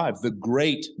 Ephesians 5, the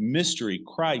great mystery,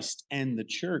 Christ and the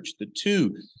church, the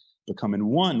two become in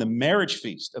one, the marriage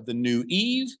feast of the new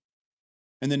Eve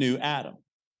and the new Adam.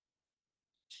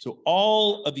 So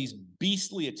all of these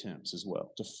beastly attempts as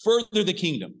well to further the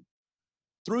kingdom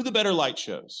through the better light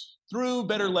shows, through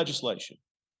better legislation,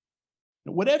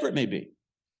 whatever it may be,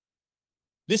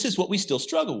 this is what we still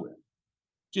struggle with.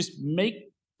 Just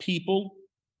make people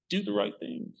do the right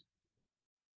thing.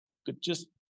 But just,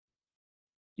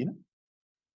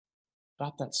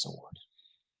 about that sword.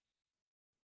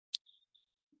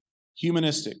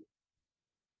 Humanistic,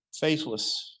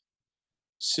 faithless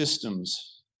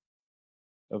systems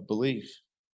of belief.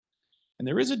 And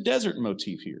there is a desert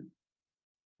motif here.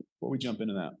 Before we jump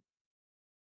into that,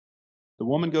 the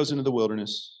woman goes into the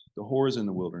wilderness, the whore is in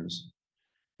the wilderness.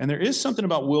 And there is something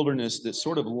about wilderness that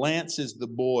sort of lances the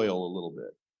boil a little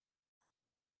bit.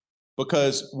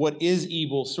 Because what is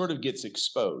evil sort of gets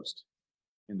exposed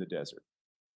in the desert.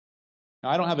 Now,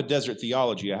 I don't have a desert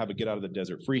theology. I have a get out of the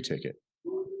desert free ticket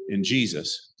in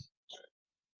Jesus.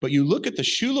 But you look at the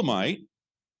Shulamite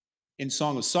in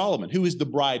Song of Solomon, who is the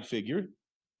bride figure,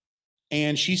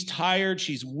 and she's tired,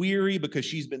 she's weary because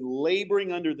she's been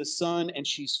laboring under the sun, and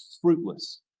she's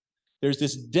fruitless. There's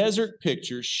this desert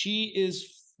picture. She is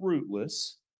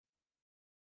fruitless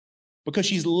because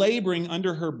she's laboring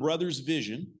under her brother's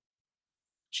vision.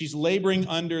 She's laboring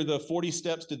under the 40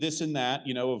 steps to this and that,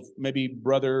 of maybe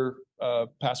brother,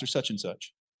 pastor such and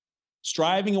such.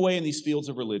 Striving away in these fields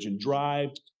of religion.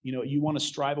 You want to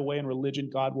strive away in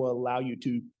religion, God will allow you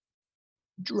to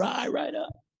dry right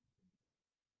up.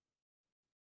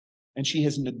 And she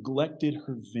has neglected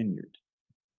her vineyard.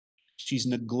 She's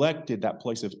neglected that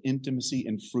place of intimacy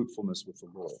and fruitfulness with the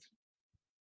Lord.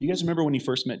 You guys remember when you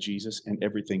first met Jesus and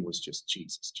everything was just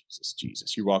Jesus, Jesus,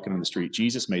 Jesus. You're walking on the street.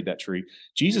 Jesus made that tree.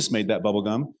 Jesus made that bubble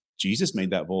gum. Jesus made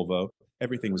that Volvo.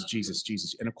 Everything was Jesus,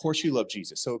 Jesus. And of course you love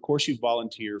Jesus. So of course you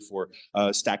volunteer for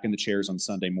stacking the chairs on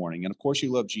Sunday morning. And of course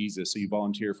you love Jesus. So you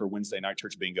volunteer for Wednesday night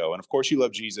church bingo. And of course you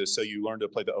love Jesus. So you learn to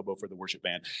play the oboe for the worship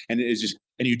band. And it is just,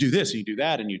 and you do this and you do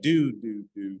that and you do.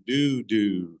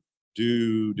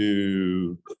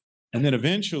 And then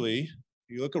eventually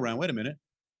you look around, wait a minute.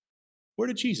 Where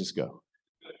did Jesus go?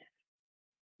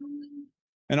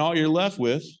 And all you're left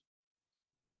with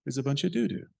is a bunch of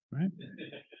doo-doo, right?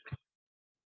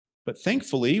 But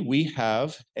thankfully, we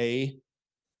have a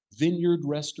vineyard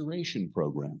restoration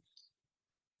program.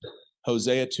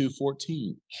 Hosea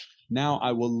 2:14. Now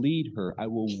I will lead her. I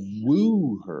will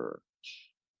woo her.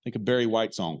 Think of Barry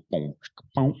White song.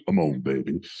 Come on,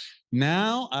 baby.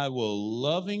 Now I will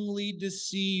lovingly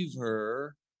deceive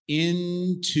her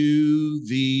into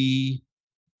the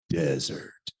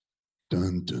desert.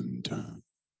 Dun, dun, dun.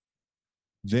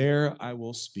 There I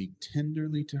will speak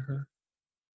tenderly to her.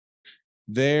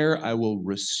 There I will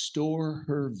restore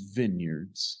her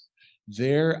vineyards.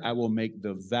 There I will make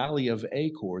the valley of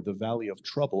Achor, the valley of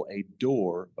trouble, a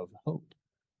door of hope.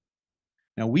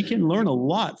 Now, we can learn a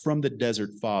lot from the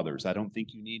desert fathers. I don't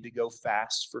think you need to go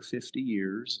fast for 50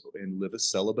 years and live a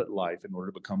celibate life in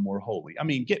order to become more holy. I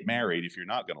mean, get married if you're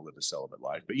not going to live a celibate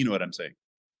life, but you know what I'm saying.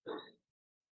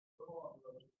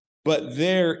 But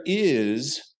there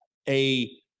is an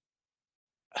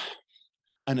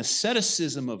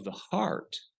asceticism of the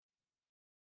heart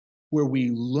where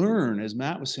we learn, as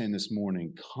Matt was saying this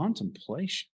morning,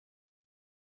 contemplation.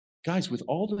 Guys, with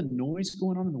all the noise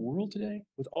going on in the world today,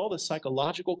 with all the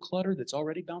psychological clutter that's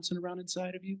already bouncing around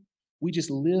inside of you, we just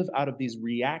live out of these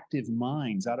reactive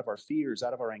minds, out of our fears,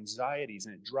 out of our anxieties,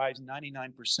 and it drives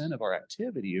 99% of our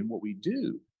activity in what we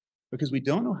do because we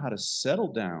don't know how to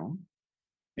settle down.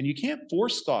 And you can't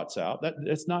force thoughts out.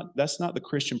 That's not the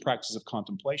Christian practice of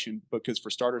contemplation, because for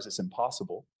starters, it's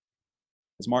impossible.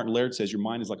 As Martin Laird says, your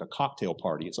mind is like a cocktail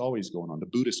party. It's always going on. The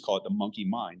Buddhists call it the monkey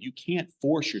mind. You can't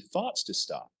force your thoughts to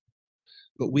stop,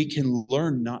 but we can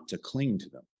learn not to cling to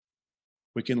them.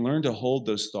 We can learn to hold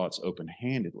those thoughts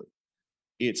open-handedly.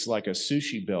 It's like a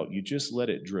sushi belt. You just let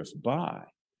it drift by.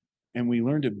 And we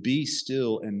learn to be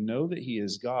still and know that He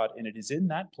is God. And it is in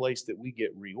that place that we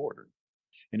get reordered.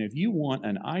 And if you want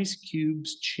an ice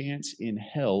cube's chance in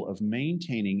hell of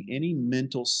maintaining any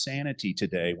mental sanity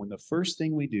today, when the first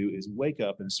thing we do is wake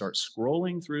up and start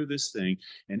scrolling through this thing,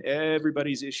 and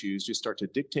everybody's issues just start to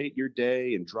dictate your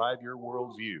day and drive your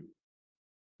worldview,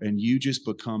 and you just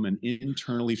become an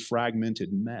internally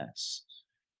fragmented mess,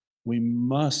 we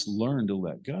must learn to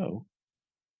let go,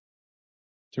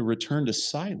 to return to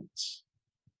silence.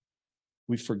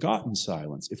 We've forgotten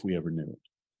silence, if we ever knew it.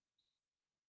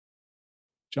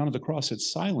 John of the Cross said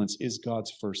silence is God's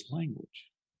first language.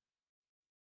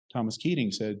 Thomas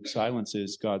Keating said silence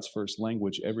is God's first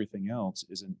language. Everything else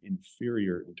is an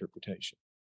inferior interpretation.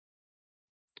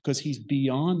 Because He's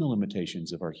beyond the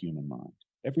limitations of our human mind.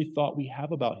 Every thought we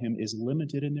have about Him is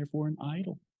limited and therefore an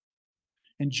idol.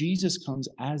 And Jesus comes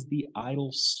as the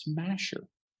idol smasher.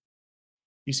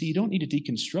 You see, you don't need to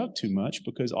deconstruct too much,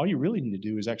 because all you really need to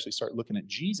do is actually start looking at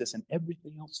Jesus, and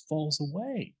everything else falls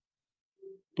away.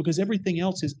 Because everything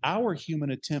else is our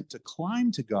human attempt to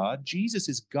climb to God. Jesus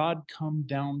is God come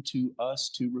down to us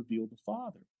to reveal the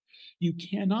Father. You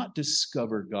cannot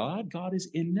discover God. God is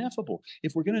ineffable.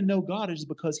 If we're going to know God, it is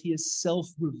because He is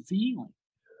self-revealing.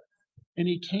 And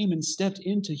He came and stepped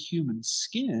into human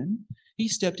skin. He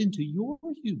stepped into your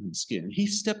human skin. He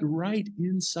stepped right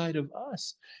inside of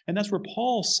us. And that's where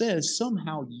Paul says,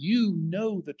 somehow you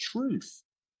know the truth.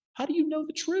 How do you know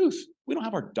the truth? We don't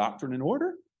have our doctrine in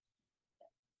order.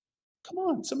 Come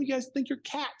on, some of you guys think you're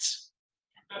cats.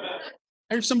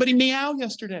 I heard somebody meow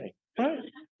yesterday, right?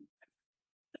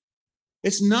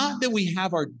 It's not that we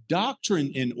have our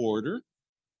doctrine in order,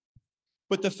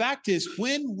 but the fact is,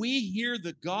 when we hear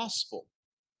the gospel,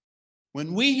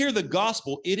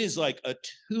 it is like a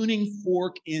tuning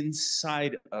fork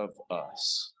inside of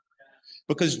us.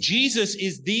 Because Jesus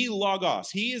is the Logos.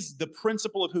 He is the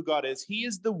principle of who God is. He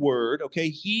is the Word, okay?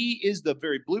 He is the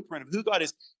very blueprint of who God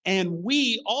is. And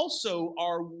we also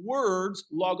are words,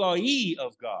 logoi,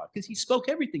 of God, because He spoke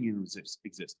everything into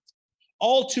existence,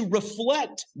 all to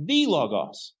reflect the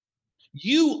Logos.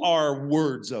 You are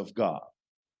words of God.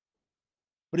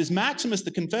 But as Maximus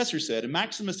the Confessor said, and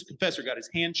Maximus the Confessor got his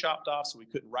hand chopped off so he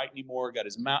couldn't write anymore, got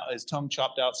his tongue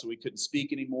chopped out so he couldn't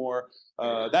speak anymore.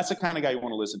 That's the kind of guy you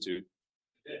want to listen to.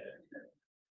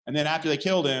 And then after they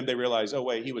killed him, they realized, oh,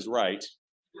 wait, he was right,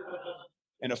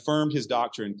 and affirmed his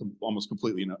doctrine almost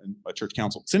completely in a church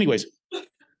council. So anyways,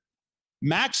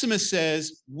 Maximus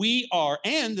says we are,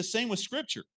 and the same with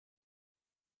Scripture.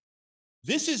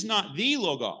 This is not the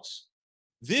Logos.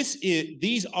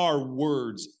 These are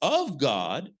words of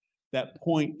God that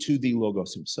point to the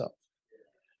Logos Himself.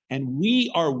 And we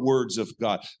are words of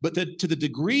God. But to the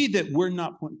degree that we're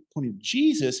not pointing to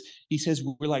Jesus, he says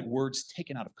we're like words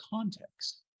taken out of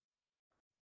context.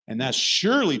 And that's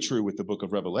surely true with the book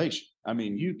of Revelation. I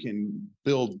mean, you can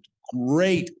build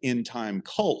great end-time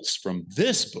cults from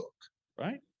this book,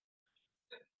 right?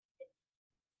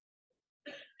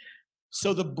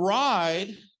 So the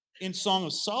bride in Song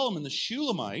of Solomon, the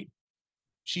Shulamite,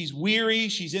 she's weary,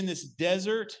 she's in this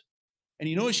desert. And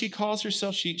you know what she calls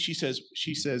herself? She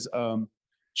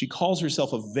calls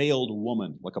herself a veiled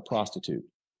woman, like a prostitute.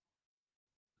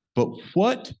 But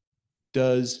what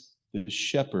does the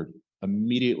shepherd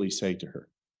immediately say to her?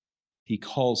 He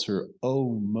calls her,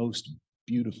 "Oh, most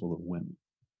beautiful of women."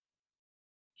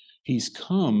 He's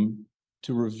come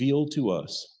to reveal to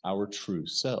us our true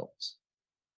selves.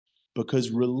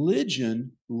 Because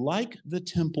religion, like the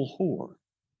temple whore,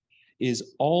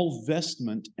 is all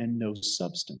vestment and no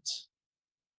substance.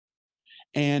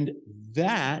 And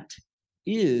that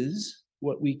is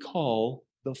what we call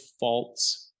the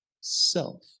false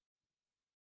self.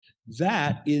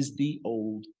 That is the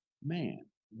old man.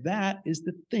 That is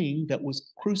the thing that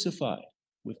was crucified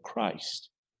with Christ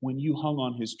when you hung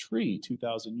on His tree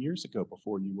 2,000 years ago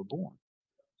before you were born.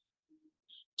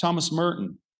 Thomas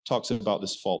Merton talks about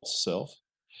this false self.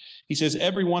 He says,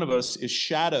 every one of us is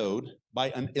shadowed by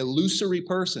an illusory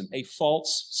person, a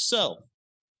false self.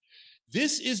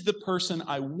 This is the person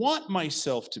I want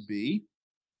myself to be,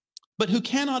 but who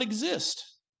cannot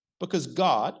exist because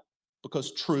God,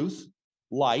 because truth,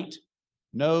 light,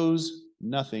 knows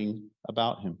nothing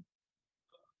about him.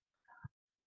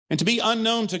 And to be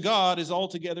unknown to God is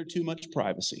altogether too much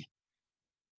privacy.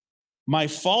 My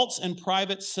false and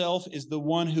private self is the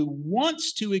one who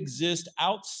wants to exist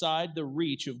outside the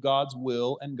reach of God's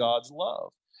will and God's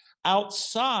love,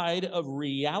 outside of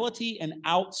reality and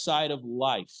outside of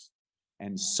life.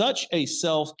 And such a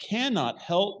self cannot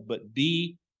help but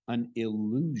be an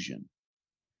illusion.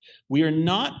 We are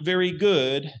not very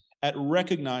good at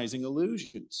recognizing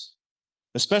illusions,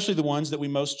 especially the ones that we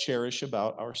most cherish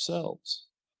about ourselves,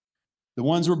 the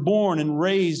ones we're born and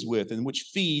raised with and which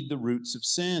feed the roots of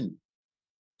sin.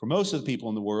 For most of the people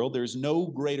in the world, there's no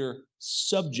greater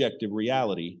subjective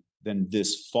reality than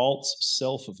this false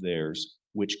self of theirs,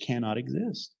 which cannot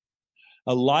exist.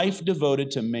 A life devoted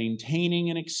to maintaining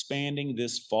and expanding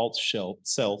this false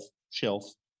self,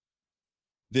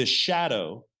 this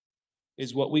shadow,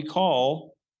 is what we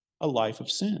call a life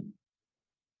of sin.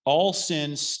 All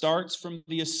sin starts from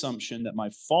the assumption that my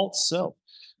false self,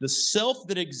 the self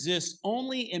that exists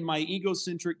only in my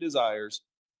egocentric desires,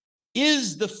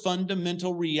 is the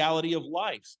fundamental reality of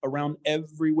life around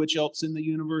every which else in the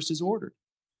universe is ordered.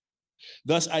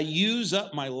 Thus, I use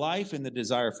up my life in the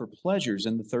desire for pleasures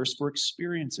and the thirst for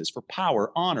experiences, for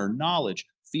power, honor, knowledge,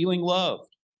 feeling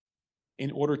loved,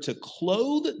 in order to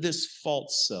clothe this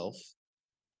false self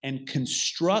and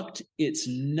construct its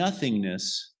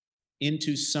nothingness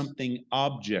into something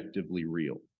objectively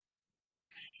real.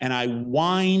 And I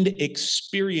wind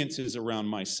experiences around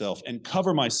myself and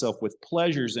cover myself with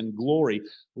pleasures and glory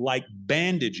like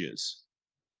bandages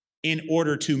in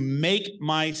order to make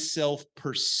myself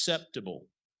perceptible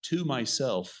to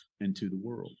myself and to the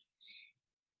world.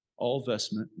 All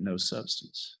vestment, no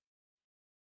substance.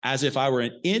 As if I were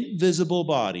an invisible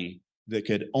body that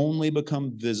could only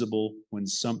become visible when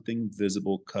something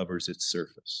visible covers its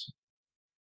surface.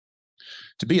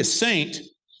 To be a saint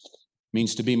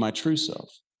means to be my true self.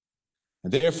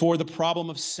 And therefore, the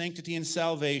problem of sanctity and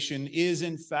salvation is,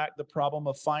 in fact, the problem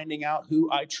of finding out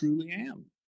who I truly am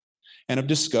and of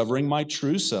discovering my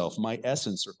true self, my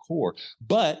essence or core.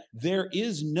 But there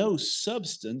is no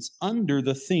substance under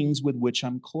the things with which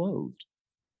I'm clothed.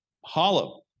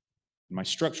 Hollow. My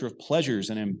structure of pleasures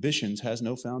and ambitions has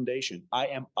no foundation. I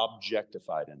am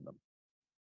objectified in them.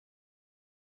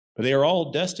 But they are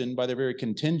all destined by their very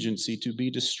contingency to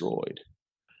be destroyed.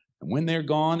 And when they're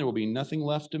gone, there will be nothing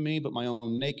left of me but my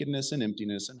own nakedness and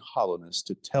emptiness and hollowness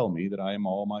to tell me that I am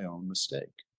all my own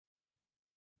mistake.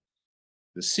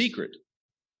 The secret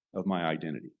of my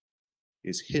identity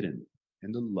is hidden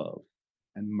in the love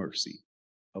and mercy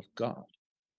of God.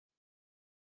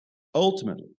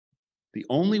 Ultimately, the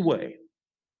only way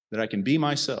that I can be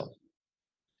myself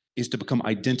is to become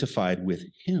identified with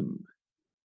Him,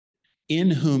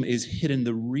 in whom is hidden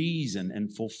the reason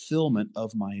and fulfillment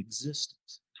of my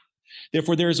existence.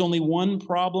 Therefore, there is only one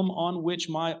problem on which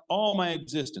all my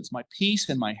existence, my peace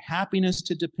and my happiness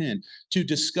to depend, to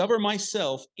discover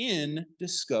myself in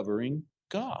discovering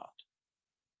God.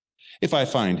 If I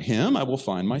find Him, I will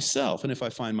find myself. And if I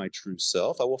find my true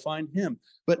self, I will find Him.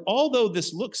 But although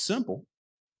this looks simple,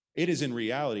 it is in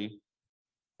reality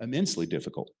immensely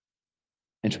difficult.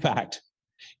 In fact,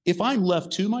 if I'm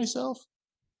left to myself,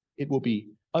 it will be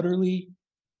utterly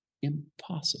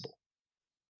impossible.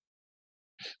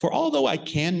 For although I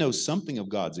can know something of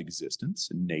God's existence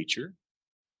and nature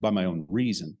by my own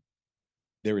reason,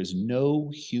 there is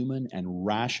no human and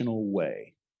rational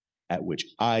way at which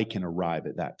I can arrive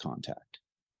at that contact,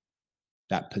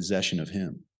 that possession of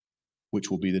Him, which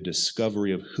will be the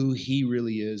discovery of who He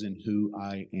really is and who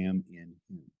I am in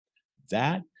Him.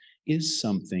 That is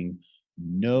something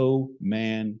no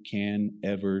man can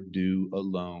ever do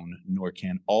alone, nor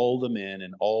can all the men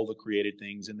and all the created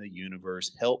things in the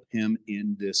universe help him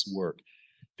in this work.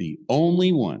 The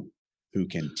only one who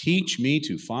can teach me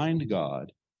to find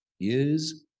God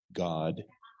is God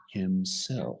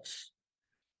Himself,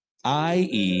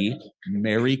 i.e.,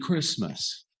 Merry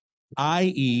Christmas,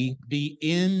 i.e., the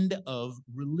end of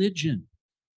religion,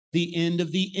 the end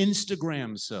of the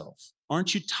Instagram self.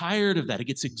 Aren't you tired of that? It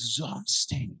gets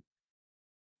exhausting.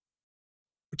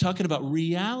 We're talking about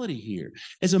reality here.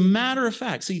 As a matter of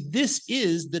fact, see, this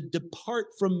is the depart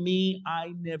from me,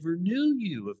 I never knew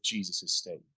you of Jesus'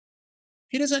 statement.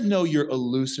 He doesn't know your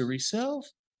illusory self.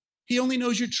 He only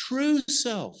knows your true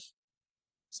self.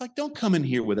 It's like, don't come in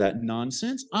here with that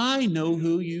nonsense. I know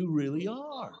who you really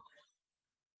are.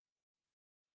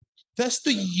 That's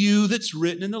the you that's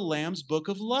written in the Lamb's book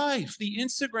of life. The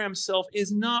Instagram self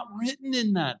is not written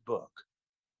in that book.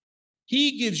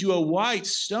 He gives you a white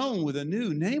stone with a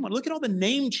new name on it. Look at all the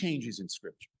name changes in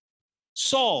Scripture.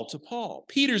 Saul to Paul.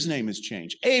 Peter's name is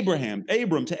changed.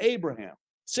 Abram to Abraham.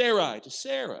 Sarai to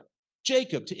Sarah.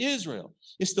 Jacob to Israel.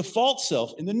 It's the false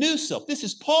self and the new self. This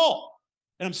is Paul.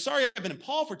 And I'm sorry I've been in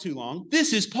Paul for too long.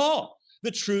 This is Paul. The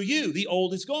true you. The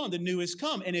old is gone. The new has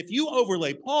come. And if you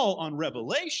overlay Paul on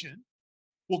Revelation,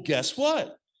 well, guess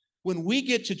what? When we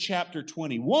get to chapter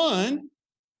 21,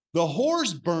 the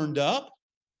whore's burned up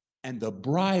and the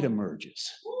bride emerges.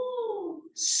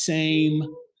 Same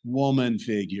woman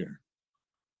figure.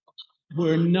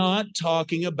 We're not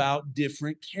talking about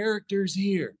different characters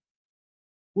here.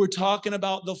 We're talking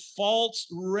about the false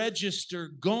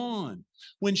register gone.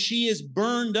 When she is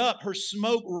burned up, her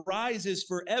smoke rises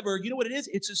forever. You know what it is?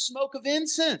 It's a smoke of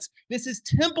incense. This is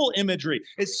temple imagery.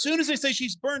 As soon as they say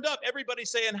she's burned up,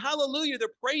 everybody's saying, hallelujah, they're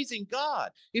praising God.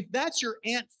 If that's your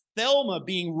Aunt Thelma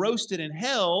being roasted in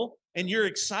hell and you're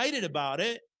excited about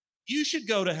it, you should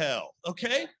go to hell,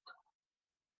 okay?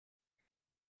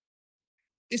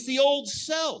 It's the old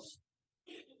self.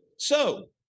 So,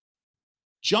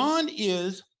 John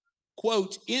is,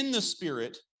 quote, in the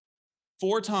Spirit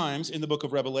 4 times in the book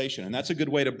of Revelation. And that's a good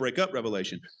way to break up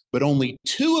Revelation. But only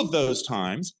 2 of those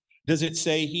times does it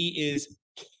say he is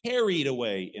carried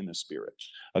away in the Spirit.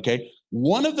 Okay?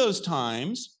 One of those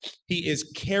times, he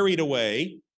is carried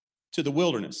away to the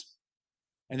wilderness.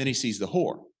 And then he sees the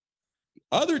whore.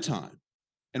 The other time,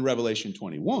 in Revelation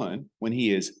 21, when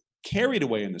he is carried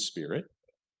away in the Spirit,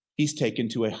 he's taken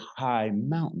to a high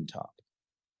mountaintop,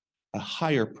 a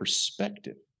higher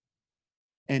perspective.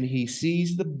 And he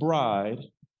sees the bride,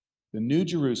 the New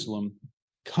Jerusalem,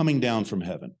 coming down from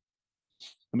heaven.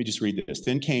 Let me just read this.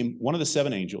 Then came one of the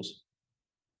 7 angels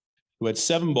who had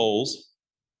 7 bowls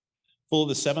full of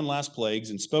the 7 last plagues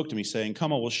and spoke to me, saying,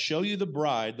 come, I will show you the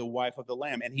bride, the wife of the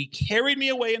Lamb. And he carried me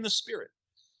away in the Spirit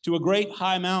to a great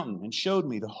high mountain and showed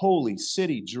me the holy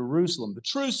city, Jerusalem, the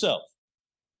true self,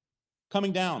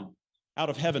 coming down out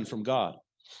of heaven from God,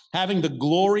 having the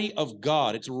glory of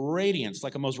God, its radiance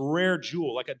like a most rare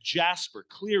jewel, like a jasper,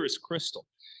 clear as crystal.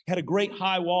 It had a great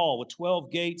high wall with 12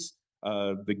 gates.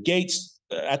 At the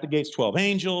gates, 12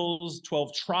 angels,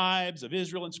 12 tribes of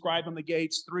Israel inscribed on the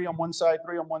gates, 3 on one side,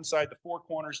 3 on one side, the 4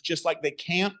 corners, just like they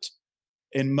camped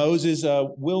in Moses'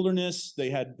 wilderness. They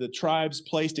had the tribes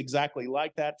placed exactly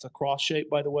like that. It's a cross shape,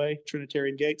 by the way,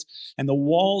 Trinitarian gates. And the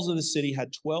walls of the city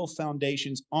had 12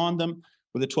 foundations on them,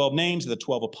 with the 12 names of the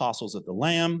 12 apostles of the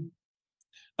Lamb.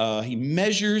 He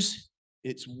measures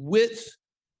its width,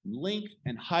 length,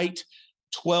 and height,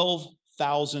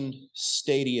 12,000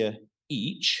 stadia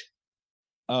each.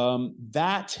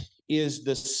 That is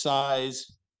the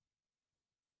size,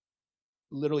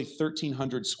 literally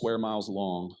 1,300 square miles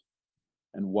long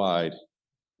and wide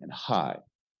and high.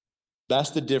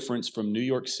 That's the difference from New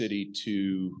York City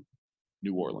to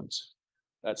New Orleans.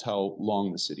 That's how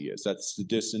long the city is. That's the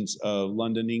distance of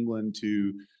London, England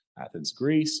to Athens,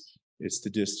 Greece. It's the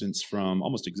distance from,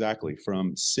 almost exactly,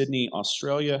 from Sydney,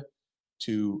 Australia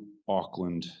to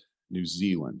Auckland, New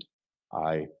Zealand.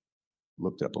 I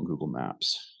looked up on Google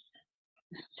Maps.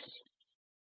 It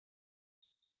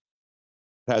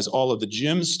has all of the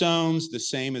gemstones, the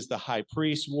same as the high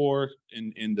priest wore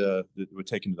were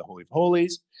taken to the Holy of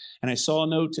Holies. And I saw a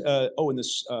note,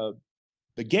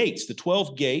 the gates, the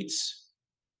 12 gates,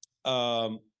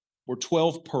 were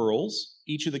 12 pearls,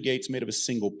 each of the gates made of a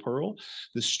single pearl.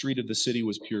 The street of the city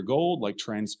was pure gold, like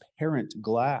transparent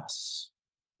glass.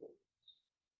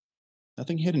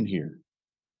 Nothing hidden here.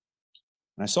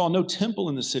 And I saw no temple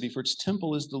in the city, for its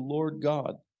temple is the Lord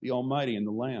God, the Almighty, and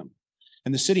the Lamb.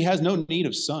 And the city has no need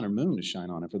of sun or moon to shine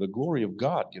on it, for the glory of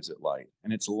God gives it light,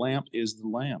 and its lamp is the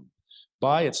Lamb.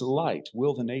 By its light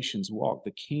will the nations walk.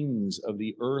 The kings of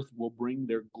the earth will bring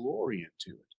their glory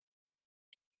into it.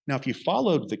 Now, if you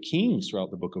followed the kings throughout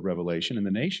the book of Revelation and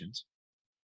the nations,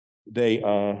 they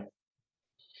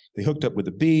hooked up with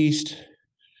the beast,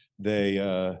 they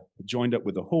joined up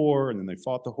with the whore, and then they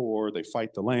fought the whore, they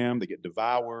fight the lamb, they get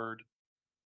devoured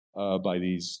by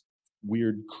these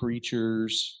weird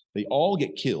creatures. They all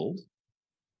get killed,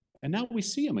 and now we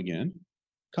see them again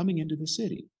coming into the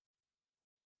city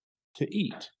to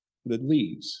eat the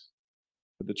leaves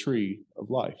of the tree of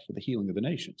life for the healing of the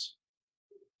nations.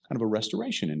 Kind of a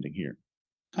restoration ending here.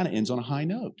 Kind of ends on a high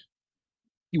note.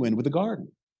 You end with a garden.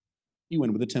 You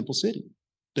end with a temple city.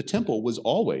 The temple was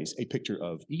always a picture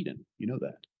of Eden. You know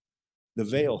that. The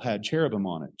veil had cherubim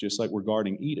on it, just like we're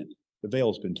guarding Eden. The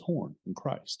veil has been torn in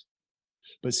Christ.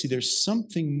 But see, there's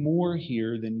something more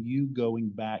here than you going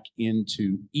back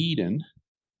into Eden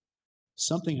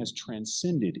Something has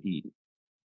transcended Eden.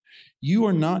 You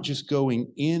are not just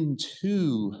going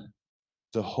into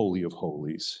the Holy of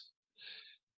Holies.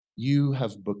 You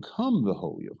have become the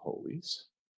Holy of Holies.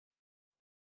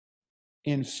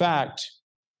 In fact,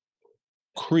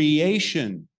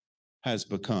 creation has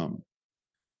become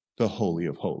the Holy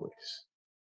of Holies.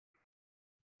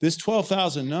 This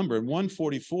 12,000 number,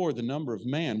 144, the number of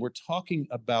man, we're talking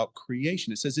about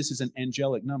creation. It says this is an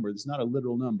angelic number. This is not a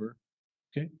literal number.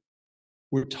 Okay?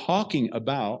 We're talking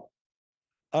about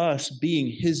us being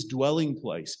his dwelling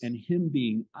place and him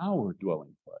being our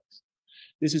dwelling place.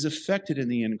 This is affected in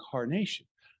the incarnation.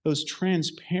 Those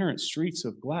transparent streets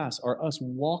of glass are us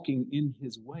walking in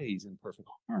his ways in perfect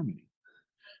harmony.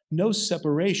 No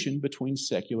separation between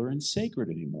secular and sacred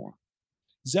anymore.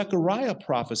 Zechariah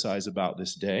prophesies about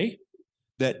this day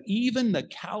that even the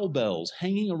cowbells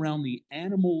hanging around the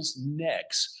animals'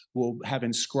 necks will have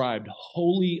inscribed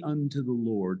holy unto the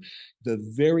Lord, the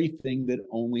very thing that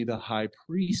only the high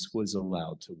priest was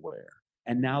allowed to wear.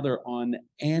 And now they're on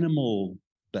animal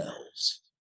bells.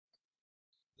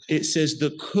 It says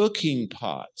the cooking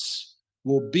pots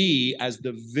will be as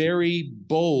the very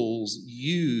bowls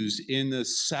used in the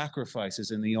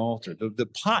sacrifices in the altar. The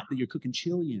pot that you're cooking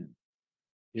chili in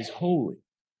is holy.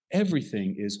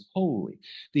 Everything is holy.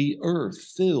 The earth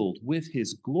filled with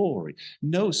his glory.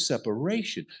 No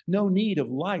separation. No need of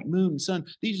light, moon, sun.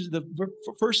 These are the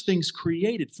first things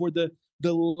created for the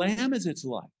Lamb as its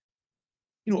light.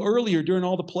 You know, earlier during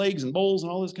all the plagues and bowls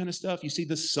and all this kind of stuff, you see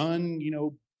the sun, you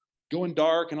know, going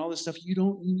dark and all this stuff. You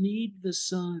don't need the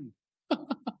sun.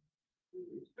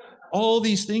 All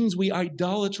these things we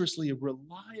idolatrously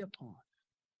rely upon.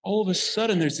 All of a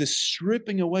sudden, there's this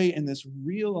stripping away and this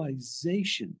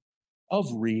realization of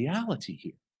reality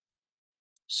here.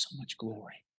 So much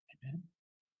glory. Amen.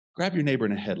 Grab your neighbor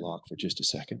in a headlock for just a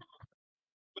second.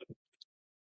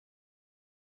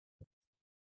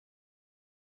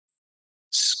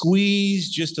 Squeeze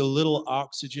just a little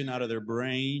oxygen out of their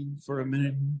brain for a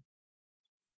minute.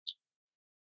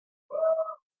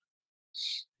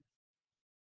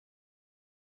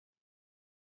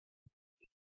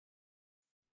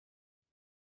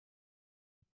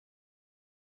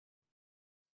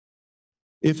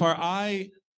 If our eye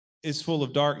is full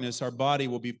of darkness, our body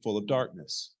will be full of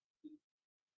darkness.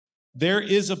 There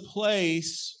is a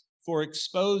place for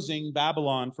exposing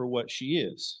Babylon for what she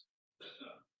is.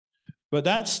 But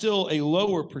that's still a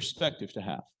lower perspective to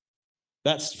have.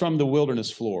 That's from the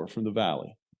wilderness floor, from the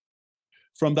valley.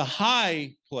 From the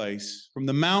high place, from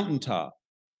the mountaintop,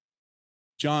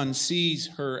 John sees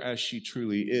her as she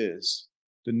truly is,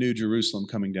 the new Jerusalem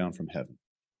coming down from heaven.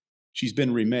 She's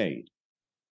been remade.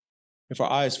 If our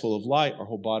eye is full of light, our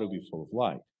whole body will be full of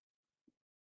light.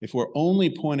 If we're only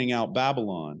pointing out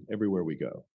Babylon everywhere we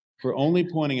go, if we're only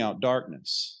pointing out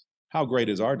darkness, how great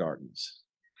is our darkness?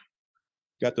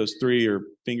 Got those three or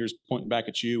fingers pointing back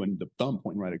at you and the thumb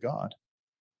pointing right at God.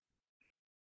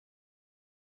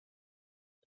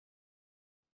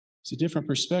 It's a different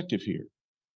perspective here.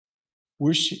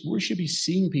 We should be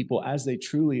seeing people as they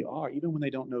truly are, even when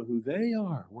they don't know who they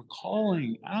are. We're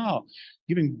calling out,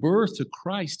 giving birth to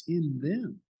Christ in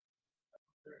them.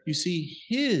 You see,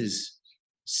 his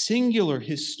singular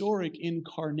historic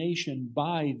incarnation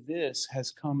by this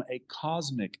has come a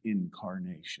cosmic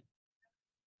incarnation.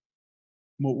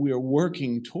 What we are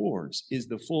working towards is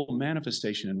the full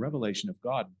manifestation and revelation of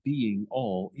God being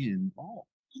all in all.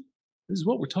 This is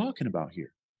what we're talking about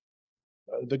here.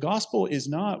 The gospel is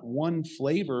not one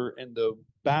flavor in the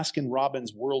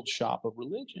Baskin-Robbins world shop of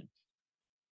religion.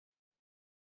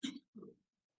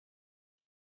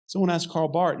 Someone asked Karl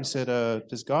Barth, he said,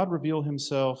 does God reveal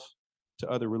himself to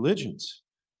other religions?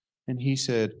 And he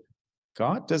said,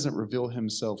 God doesn't reveal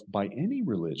himself by any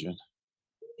religion,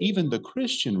 even the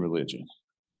Christian religion.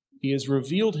 He has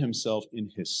revealed himself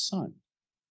in his Son.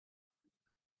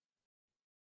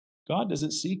 God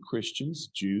doesn't see Christians,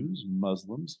 Jews,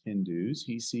 Muslims, Hindus.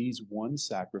 He sees one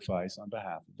sacrifice on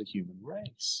behalf of the human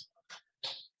race.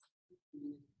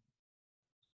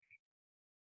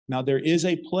 Now, there is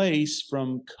a place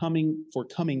for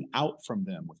coming out from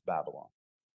them with Babylon.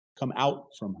 Come out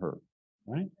from her,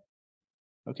 right?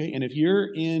 Okay, and if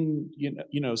you're in,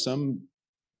 some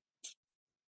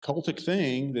cultic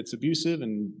thing that's abusive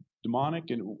and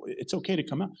demonic, and it's okay to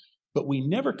come out. But we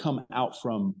never come out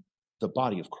from the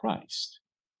body of Christ,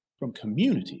 from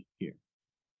community here.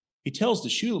 He tells the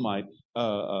Shulamite,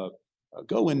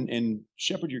 go and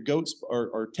shepherd your goats,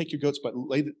 or take your goats, but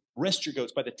rest your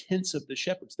goats by the tents of the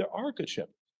shepherds. There are good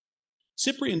shepherds.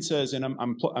 Cyprian says, and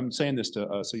I'm saying this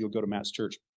to so you'll go to Matt's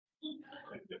church.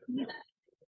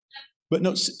 But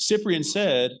no, Cyprian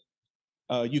said,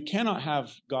 You cannot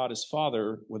have God as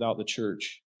Father without the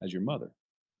church as your mother.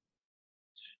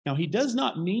 Now, he does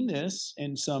not mean this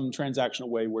in some transactional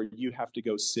way where you have to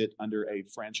go sit under a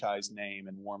franchise name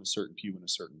and warm a certain pew in a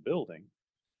certain building.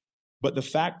 But the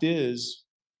fact is,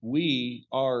 we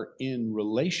are in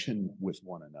relation with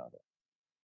one another.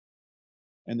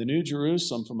 And the New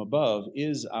Jerusalem from above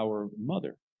is our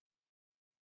mother.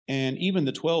 And even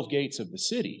the 12 gates of the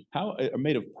city are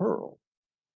made of pearl.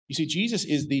 You see, Jesus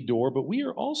is the door, but we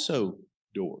are also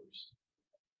doors.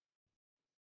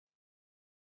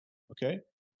 Okay?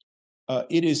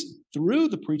 It is through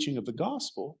the preaching of the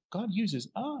gospel, God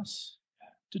uses us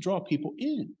to draw people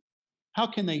in. How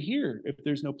can they hear if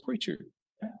there's no preacher?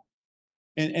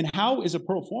 And how is a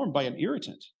pearl formed? By an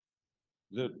irritant.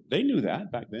 They knew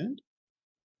that back then.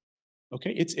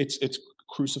 Okay, it's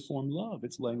cruciform love.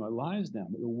 It's laying our lives down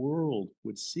that the world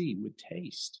would see, would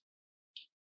taste.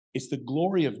 It's the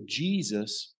glory of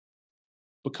Jesus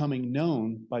becoming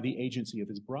known by the agency of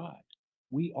his bride.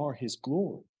 We are his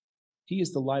glory. He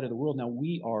is the light of the world. Now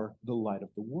we are the light of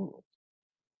the world.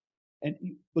 And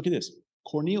look at this.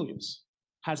 Cornelius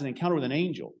has an encounter with an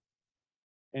angel.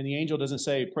 And the angel doesn't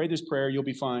say, pray this prayer, you'll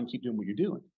be fine, keep doing what you're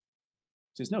doing.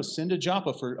 He says, no, send a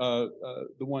Joppa for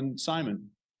the one Simon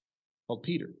called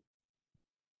Peter.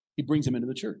 He brings him into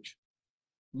the church.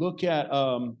 Look at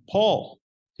Paul.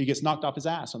 He gets knocked off his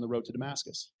ass on the road to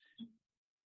Damascus.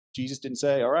 Jesus didn't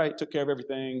say, all right, took care of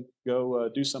everything, go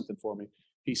do something for me.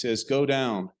 He says, go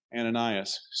down,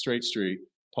 Ananias, Straight Street.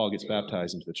 Paul gets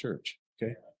baptized into the church.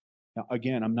 Okay. Now,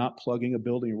 again, I'm not plugging a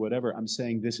building or whatever. I'm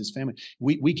saying this is family.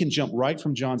 We can jump right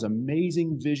from John's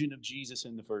amazing vision of Jesus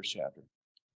in the first chapter.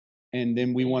 And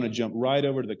then we want to jump right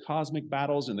over to the cosmic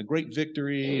battles and the great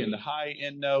victory and the high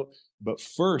end note. But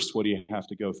first, what do you have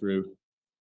to go through?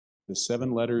 The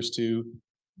 7 letters to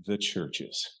the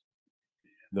churches.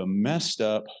 The messed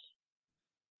up,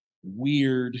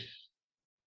 weird,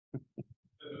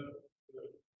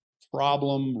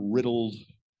 problem-riddled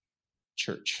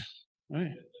church.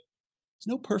 Right? There's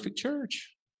no perfect church.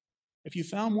 If you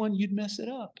found one, you'd mess it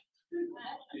up.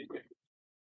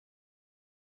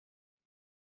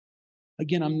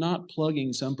 Again, I'm not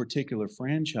plugging some particular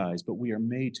franchise, but we are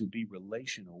made to be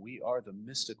relational. We are the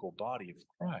mystical body of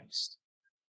Christ.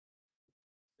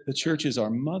 The church is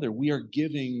our mother. We are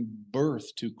giving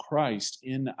birth to Christ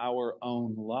in our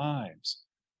own lives.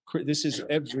 This is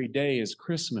every day is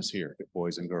Christmas here,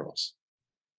 boys and girls.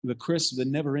 The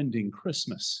never-ending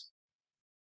Christmas.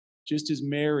 Just as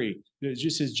Mary,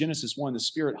 just as Genesis 1, the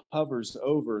Spirit hovers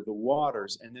over the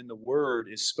waters, and then the word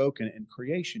is spoken and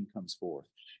creation comes forth.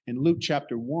 In Luke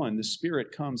chapter 1, the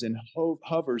Spirit comes and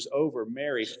hovers over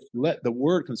Mary. Let the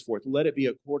word comes forth. Let it be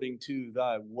according to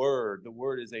thy word. The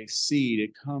word is a seed.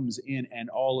 It comes in, and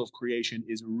all of creation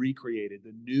is recreated,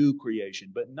 the new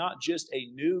creation. But not just a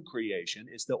new creation,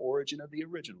 it's the origin of the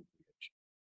original creation.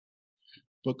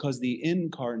 Because the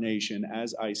incarnation,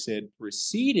 as I said,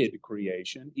 preceded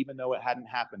creation, even though it hadn't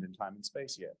happened in time and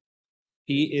space yet.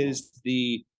 He is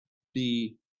the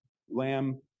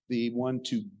Lamb, the one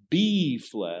to be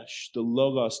flesh, the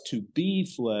Logos to be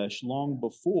flesh, long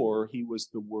before he was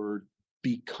the Word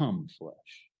become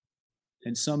flesh.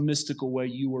 In some mystical way,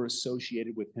 you were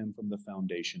associated with him from the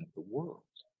foundation of the world.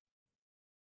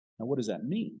 Now, what does that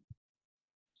mean?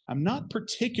 I'm not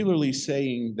particularly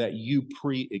saying that you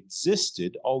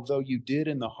pre-existed, although you did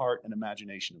in the heart and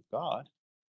imagination of God.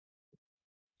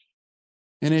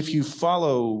 And if you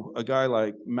follow a guy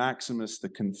like Maximus the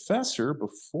Confessor,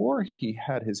 before he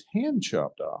had his hand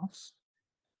chopped off,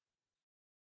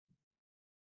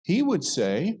 he would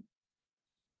say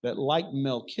that like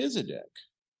Melchizedek,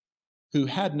 who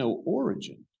had no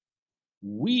origin,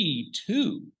 we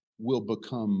too will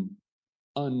become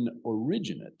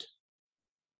unoriginate.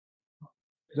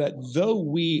 That though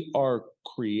we are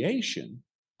creation,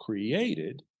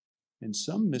 created, in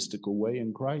some mystical way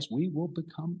in Christ, we will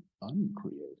become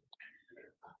uncreated.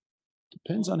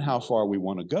 Depends on how far we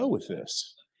want to go with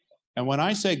this. And when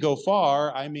I say go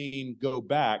far, I mean go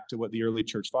back to what the early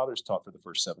church fathers taught for the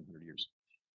first 700 years.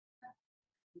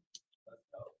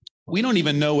 We don't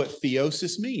even know what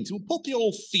theosis means. We'll put the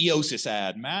old theosis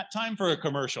ad, Matt. Time for a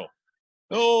commercial.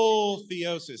 Oh,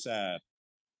 theosis ad.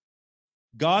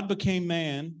 God became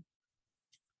man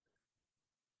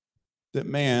that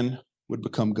man would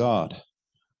become God.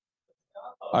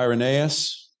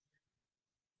 Irenaeus,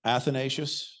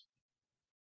 Athanasius.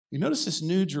 You notice this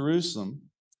New Jerusalem.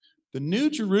 The New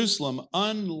Jerusalem,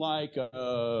 unlike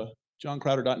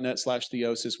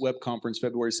johncrowder.net/theosis web conference,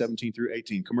 February 17 through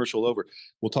 18, commercial over.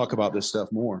 We'll talk about this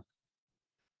stuff more.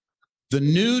 The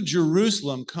New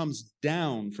Jerusalem comes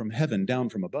down from heaven, down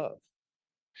from above.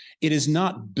 It is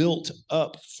not built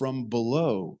up from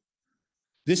below.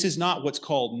 This is not what's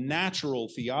called natural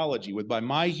theology, with by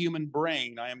my human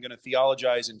brain, I am going to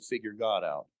theologize and figure God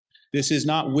out. This is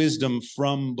not wisdom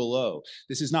from below.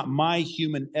 This is not my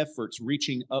human efforts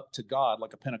reaching up to God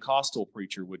like a Pentecostal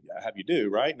preacher would have you do,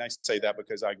 right? And I say that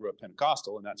because I grew up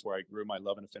Pentecostal, and that's where I grew my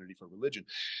love and affinity for religion.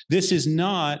 This is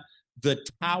not the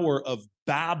Tower of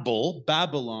Babel,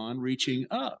 Babylon, reaching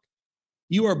up.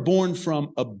 You are born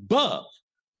from above.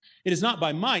 It is not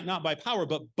by might, not by power,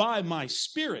 but by my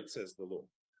Spirit, says the Lord.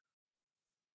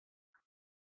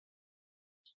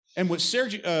 And what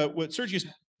Sergius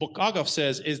Bulgakov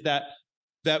says is that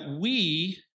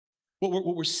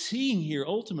what we're seeing here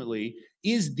ultimately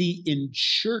is the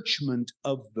enchurchment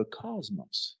of the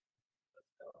cosmos.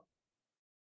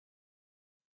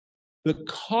 The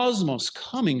cosmos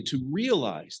coming to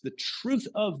realize the truth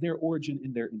of their origin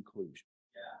and their inclusion.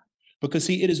 Because,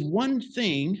 see, it is one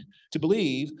thing to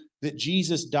believe that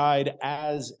Jesus died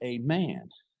as a man.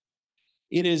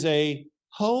 It is a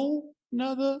whole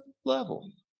nother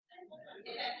level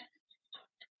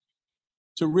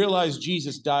to realize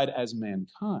Jesus died as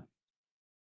mankind.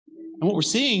 And what we're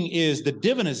seeing is the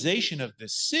divinization of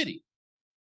this city.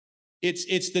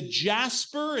 It's the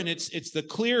jasper and it's the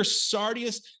clear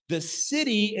sardius. The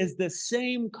city is the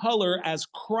same color as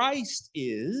Christ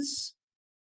is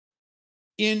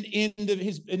in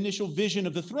his initial vision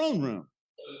of the throne room.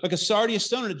 Like a sardius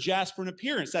stone and a jasper in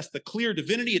appearance. That's the clear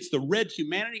divinity. It's the red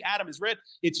humanity. Adam is red.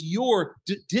 It's your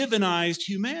divinized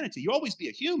humanity. You always be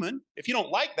a human. If you don't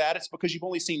like that, it's because you've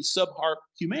only seen subpar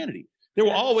humanity. There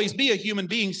will always be a human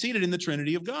being seated in the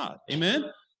Trinity of God. Amen?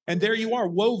 And there you are,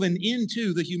 woven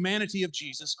into the humanity of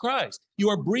Jesus Christ. You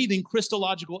are breathing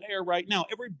Christological air right now.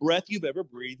 Every breath you've ever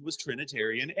breathed was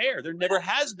Trinitarian air. There never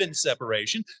has been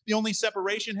separation. The only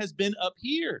separation has been up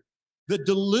here. The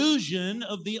delusion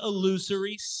of the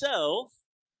illusory self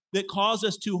that caused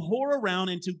us to whore around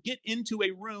and to get into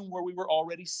a room where we were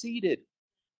already seated.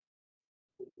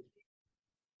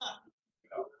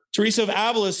 Teresa of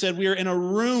Avila said, we are in a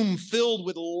room filled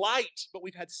with light, but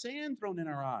we've had sand thrown in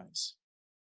our eyes.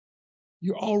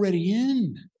 You're already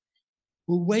in.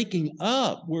 We're waking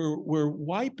up. We're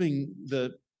wiping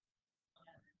the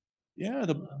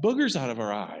boogers out of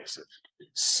our eyes.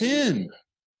 Sin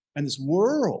and this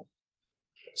world,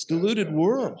 this deluded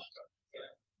world.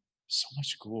 So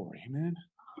much glory, amen.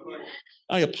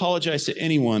 I apologize to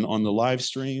anyone on the live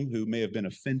stream who may have been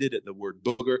offended at the word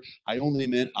booger. I only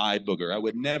meant eye booger. I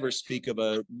would never speak of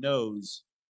a nose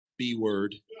B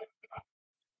word.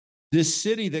 This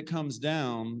city that comes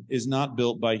down is not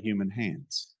built by human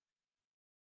hands.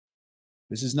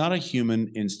 This is not a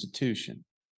human institution.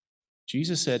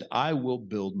 Jesus said, I will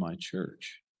build my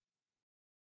church.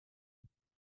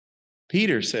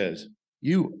 Peter says,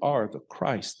 you are the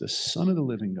Christ, the Son of the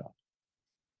living God.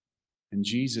 And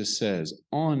Jesus says,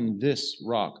 on this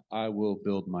rock, I will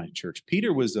build my church.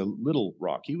 Peter was a little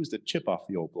rock. He was the chip off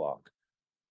the old block.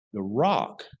 The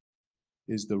rock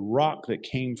is the rock that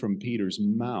came from Peter's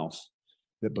mouth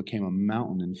that became a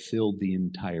mountain and filled the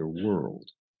entire world,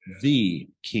 the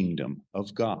kingdom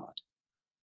of God.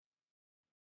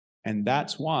 And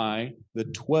that's why the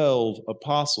 12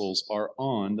 apostles are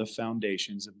on the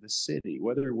foundations of the city.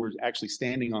 Whether we're actually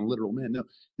standing on literal men, no,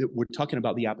 we're talking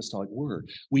about the apostolic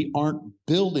word. We aren't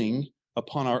building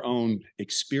upon our own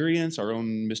experience, our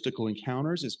own mystical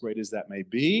encounters, as great as that may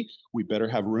be. We better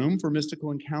have room for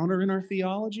mystical encounter in our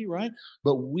theology, right?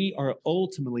 But we are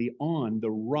ultimately on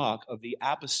the rock of the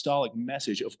apostolic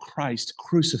message of Christ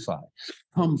crucified,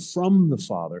 come from the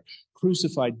Father,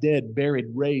 crucified, dead, buried,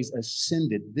 raised,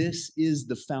 ascended. This is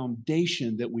the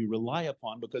foundation that we rely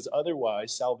upon, because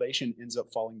otherwise salvation ends up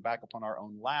falling back upon our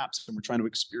own laps and we're trying to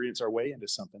experience our way into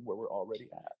something where we're already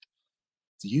at.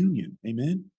 It's union,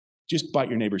 amen? Just bite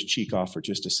your neighbor's cheek off for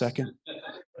just a second.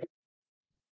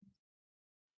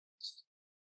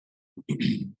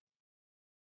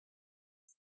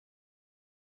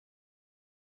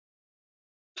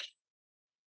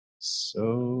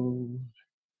 So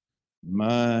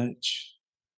much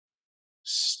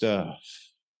stuff.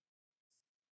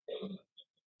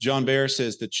 John Bear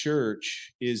says the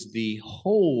church is the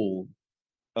whole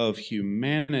of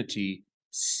humanity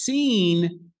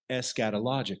seen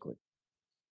eschatologically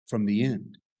from the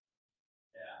end.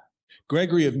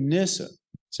 Gregory of Nyssa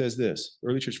says this,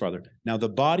 early church father, now the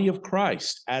body of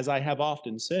Christ, as I have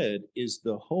often said, is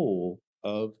the whole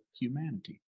of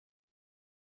humanity.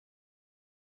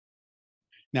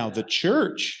 Now the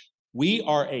church, we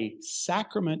are a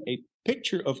sacrament, a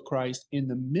picture of Christ in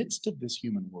the midst of this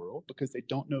human world, because they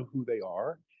don't know who they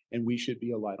are, and we should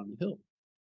be a light on the hill.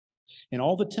 And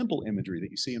all the temple imagery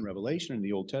that you see in Revelation and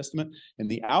the Old Testament, in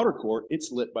the outer court,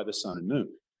 it's lit by the sun and moon.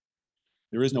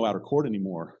 There is no outer court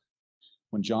anymore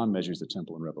when John measures the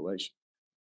temple in Revelation.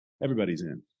 Everybody's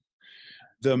in.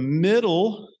 The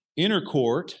middle inner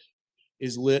court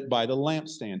is lit by the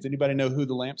lampstands. Anybody know who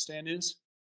the lampstand is?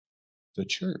 The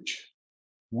church.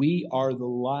 We are the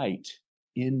light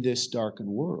in this darkened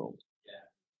world.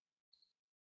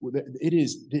 It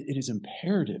is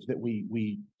imperative that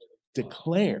we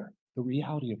declare the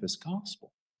reality of this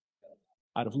gospel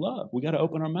out of love. We got to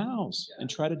open our mouths and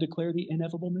try to declare the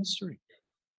ineffable mystery.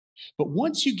 But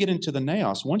once you get into the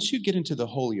naos, once you get into the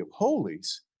Holy of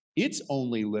Holies, it's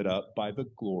only lit up by the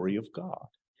glory of God.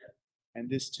 And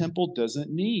this temple doesn't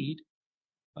need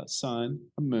a sun,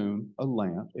 a moon, a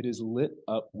lamp. It is lit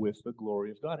up with the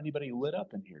glory of God. Anybody lit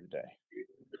up in here today?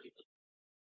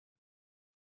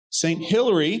 St.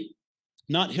 Hilary,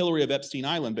 not Hilary of Epstein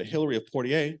Island, but Hilary of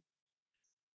Poitiers.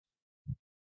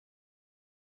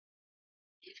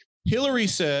 Hilary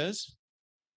says,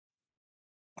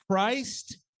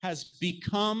 Christ has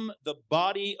become the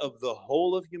body of the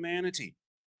whole of humanity,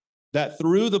 that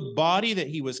through the body that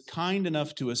he was kind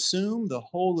enough to assume, the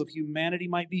whole of humanity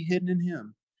might be hidden in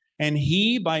him. And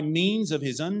he, by means of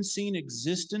his unseen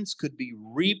existence, could be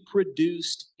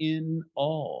reproduced in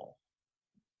all.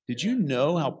 Did you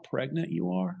know how pregnant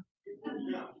you are?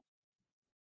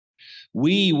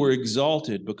 We were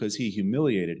exalted because he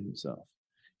humiliated himself.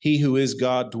 He who is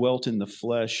God dwelt in the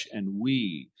flesh, and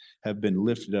we have been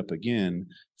lifted up again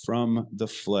from the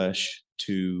flesh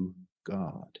to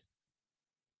God.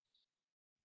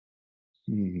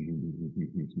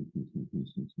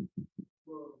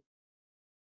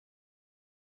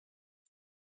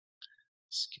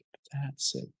 Skip that,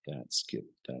 said that, skip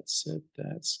that, said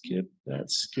that, skip that,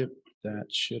 skip that.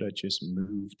 Should I just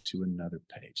move to another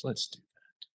page? Let's do that.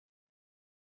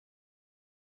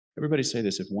 Everybody say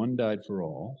this: if one died for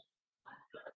all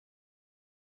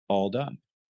died.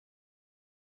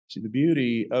 See, the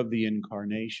beauty of the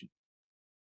incarnation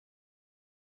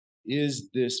is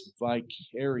this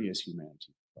vicarious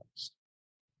humanity of Christ.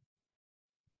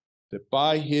 That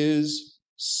by his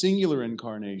singular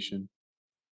incarnation,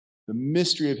 the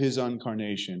mystery of his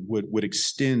incarnation would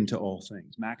extend to all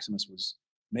things. Maximus was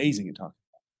amazing at talking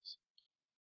about this.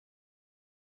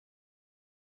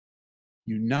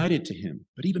 United to him,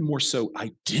 but even more so,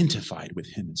 identified with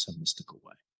him in some mystical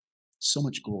way. So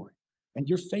much glory. And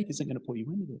your faith isn't going to pull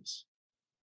you into this.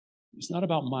 It's not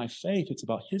about my faith, it's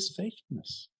about his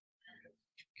faithfulness.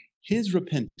 His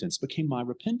repentance became my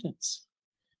repentance.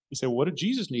 You say, well, what did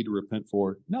Jesus need to repent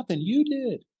for? Nothing, you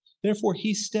did. Therefore,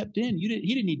 he stepped in. He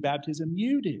didn't need baptism,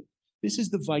 you did. This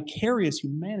is the vicarious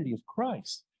humanity of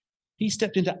Christ. He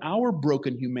stepped into our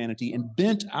broken humanity and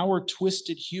bent our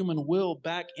twisted human will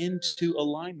back into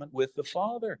alignment with the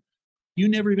Father. You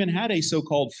never even had a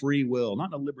so-called free will,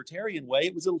 not in a libertarian way.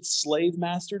 It was a slave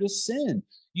master to sin.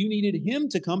 You needed him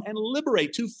to come and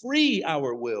liberate, to free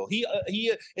our will. He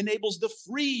enables the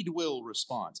freed will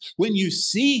response. When you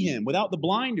see him without the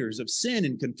blinders of sin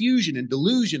and confusion and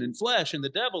delusion and flesh and the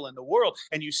devil and the world,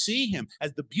 and you see him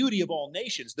as the beauty of all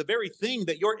nations, the very thing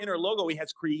that your inner logo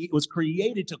was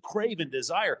created to crave and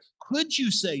desire, could you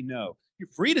say no? You're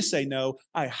free to say no.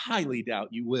 I highly doubt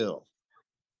you will.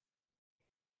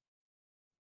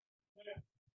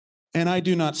 And I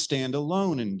do not stand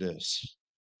alone in this.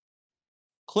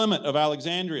 Clement of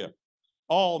Alexandria,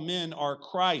 all men are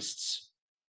Christ's,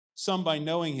 some by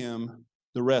knowing him,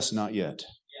 the rest not yet.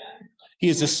 He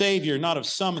is the Savior, not of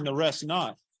some and the rest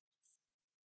not.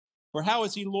 For how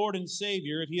is he Lord and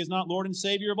Savior if he is not Lord and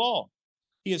Savior of all?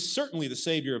 He is certainly the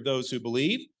Savior of those who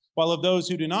believe, while of those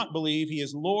who do not believe, he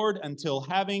is Lord until,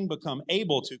 having become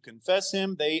able to confess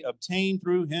him, they obtain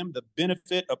through him the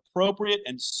benefit appropriate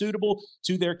and suitable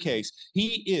to their case.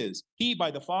 He by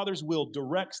the Father's will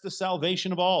directs the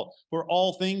salvation of all, for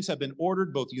all things have been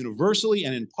ordered both universally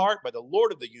and in part by the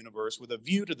Lord of the universe with a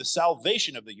view to the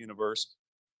salvation of the universe,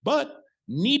 but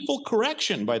needful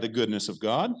correction by the goodness of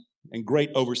God and great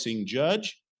overseeing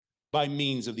judge, by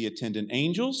means of the attendant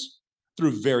angels,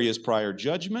 through various prior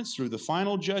judgments, through the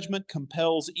final judgment,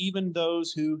 compels even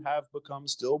those who have become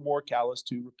still more callous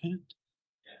to repent.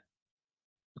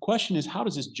 The question is, how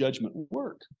does this judgment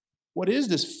work? What is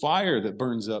this fire that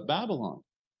burns up Babylon?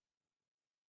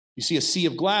 You see a sea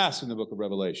of glass in the book of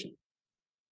Revelation.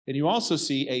 And you also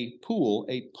see a pool,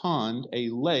 a pond, a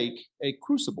lake, a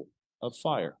crucible of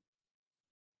fire.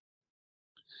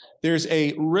 There's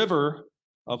a river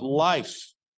of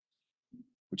life,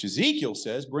 which Ezekiel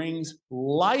says brings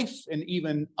life and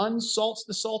even unsalts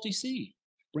the salty sea.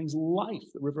 Brings life,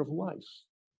 the river of life.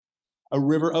 A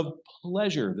river of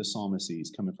pleasure, the psalmist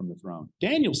sees coming from the throne.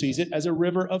 Daniel sees it as a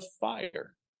river of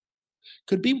fire.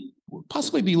 Could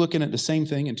possibly be looking at the same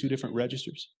thing in two different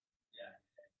registers.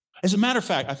 As a matter of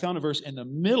fact, I found a verse in the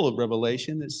middle of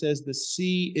Revelation that says the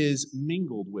sea is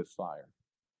mingled with fire.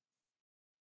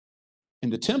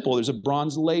 In the temple, there's a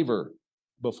bronze laver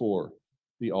before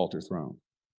the altar throne.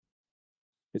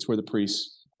 It's where the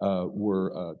priests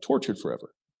were tortured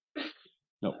forever.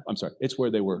 No, I'm sorry. It's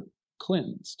where they were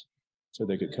cleansed so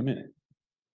they could come in.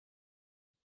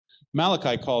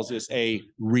 Malachi calls this a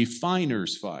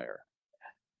refiner's fire.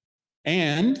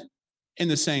 And in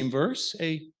the same verse,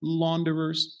 a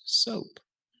launderer's soap.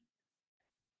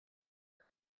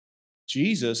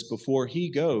 Jesus, before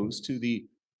he goes to the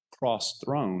cross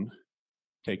throne,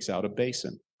 takes out a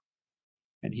basin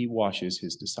and he washes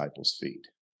his disciples' feet.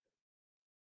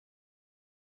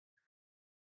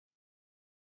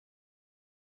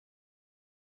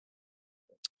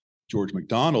 George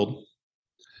MacDonald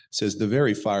says the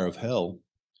very fire of hell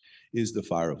is the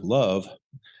fire of love,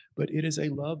 but it is a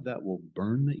love that will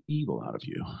burn the evil out of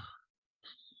you.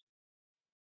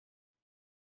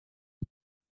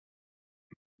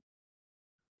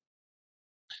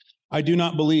 I do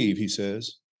not believe, he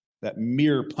says, that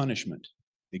mere punishment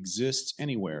exists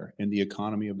anywhere in the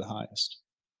economy of the highest.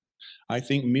 I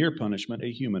think mere punishment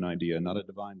a human idea, not a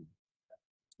divine one.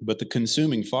 But the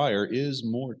consuming fire is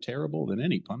more terrible than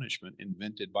any punishment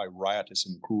invented by riotous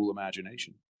and cruel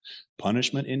imagination.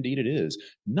 Punishment indeed it is,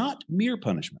 not mere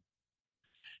punishment.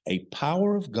 A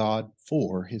power of God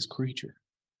for his creature.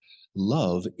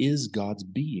 Love is God's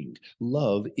being.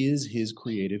 Love is his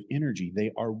creative energy.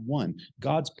 They are one.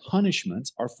 God's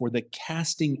punishments are for the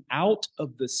casting out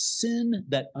of the sin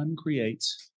that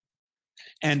uncreates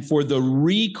and for the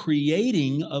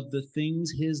recreating of the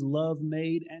things his love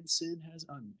made and sin has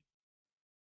unmade.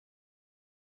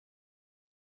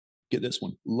 Get this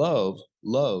one. Love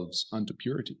loves unto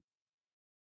purity.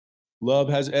 Love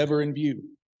has ever in view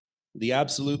the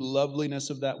absolute loveliness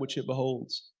of that which it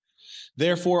beholds.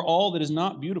 Therefore, all that is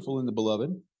not beautiful in the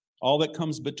beloved, all that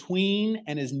comes between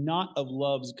and is not of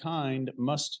love's kind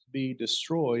must be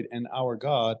destroyed, and our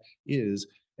God is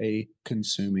a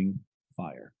consuming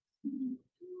fire.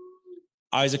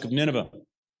 Isaac of Nineveh,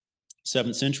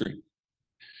 7th century.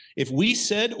 If we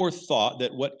said or thought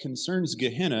that what concerns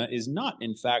Gehenna is not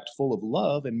in fact full of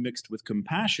love and mixed with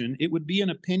compassion, it would be an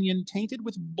opinion tainted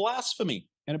with blasphemy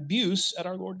and abuse at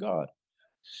our Lord God.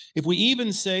 If we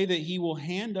even say that he will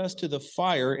hand us to the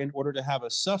fire in order to have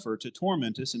us suffer, to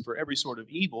torment us, and for every sort of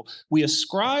evil, we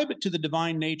ascribe to the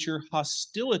divine nature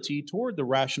hostility toward the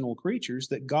rational creatures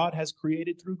that God has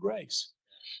created through grace.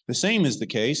 The same is the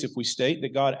case if we state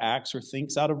that God acts or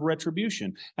thinks out of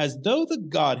retribution, as though the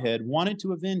Godhead wanted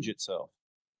to avenge itself.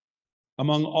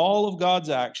 Among all of God's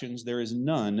actions, there is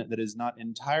none that is not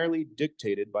entirely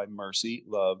dictated by mercy,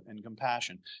 love, and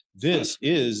compassion. This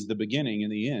is the beginning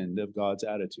and the end of God's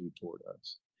attitude toward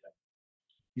us.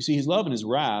 You see, his love and his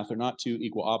wrath are not two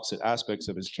equal opposite aspects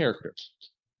of his character.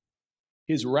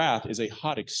 His wrath is a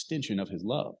hot extension of his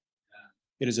love.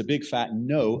 It is a big fat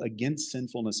no against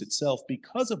sinfulness itself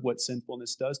because of what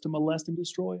sinfulness does to molest and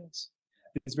destroy us,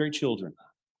 his very children.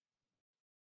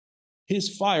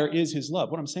 His fire is his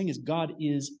love. What I'm saying is God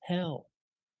is hell.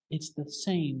 It's the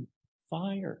same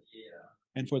fire.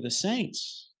 And for the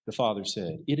saints, the Father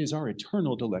said, it is our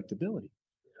eternal delectability.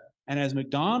 And as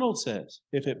MacDonald says,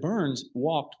 if it burns,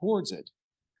 walk towards it.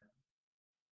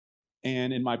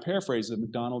 And in my paraphrase of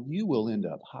MacDonald, you will end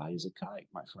up high as a kite,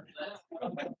 my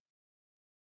friend.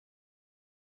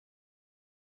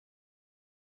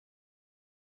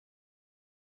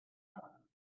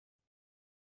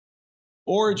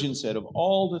 Origen said, of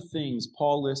all the things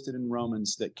Paul listed in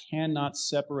Romans that cannot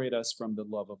separate us from the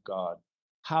love of God,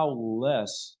 how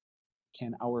less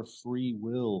can our free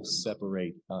will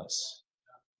separate us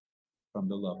from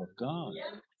the love of God?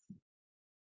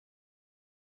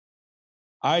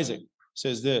 Isaac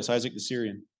says this, Isaac the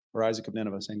Syrian, or Isaac of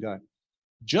Nineveh, same guy.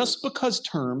 Just because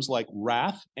terms like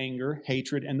wrath, anger,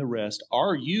 hatred, and the rest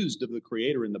are used of the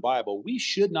Creator in the Bible, we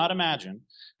should not imagine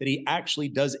that he actually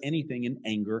does anything in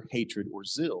anger, hatred, or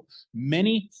zeal.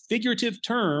 Many figurative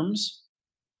terms,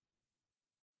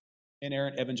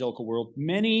 inerrant evangelical world,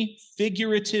 many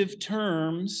figurative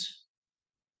terms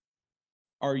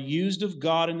are used of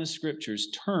God in the Scriptures,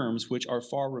 terms which are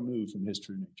far removed from his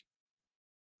true nature.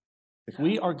 If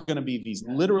we are going to be these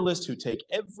literalists who take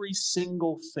every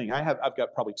single thing, I've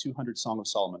got probably 200 Song of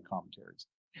Solomon commentaries.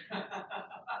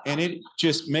 And it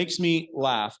just makes me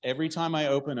laugh every time I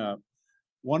open up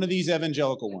one of these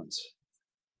evangelical ones.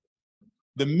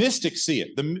 The mystics see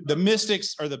it. The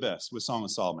mystics are the best with Song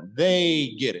of Solomon.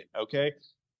 They get it, okay?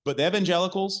 But the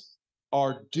evangelicals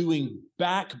are doing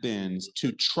backbends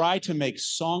to try to make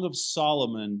Song of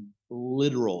Solomon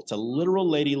literal. It's a literal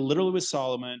lady, literally with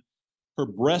Solomon. Her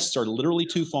breasts are literally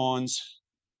two fawns.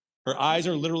 Her eyes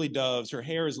are literally doves. Her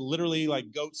hair is literally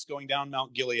like goats going down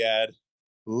Mount Gilead.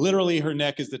 Literally, her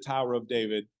neck is the Tower of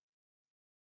David.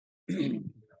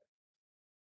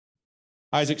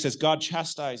 Isaac says, God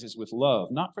chastises with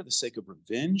love, not for the sake of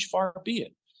revenge, far be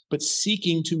it, but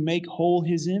seeking to make whole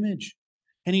his image.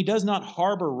 And he does not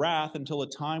harbor wrath until a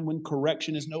time when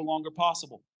correction is no longer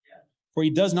possible. For he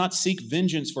does not seek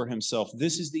vengeance for himself.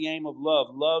 This is the aim of love.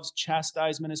 Love's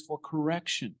chastisement is for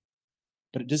correction,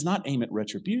 but it does not aim at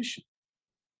retribution.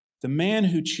 The man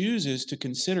who chooses to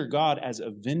consider God as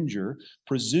avenger,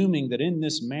 presuming that in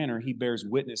this manner he bears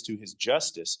witness to his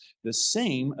justice, the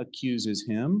same accuses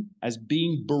him as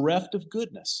being bereft of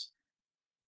goodness.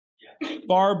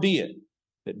 Far be it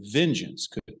that vengeance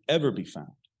could ever be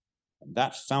found, and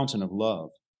that fountain of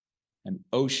love, an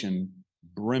ocean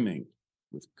brimming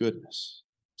with goodness.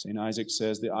 St. Isaac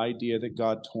says the idea that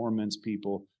God torments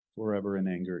people forever in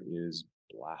anger is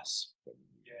blasphemy.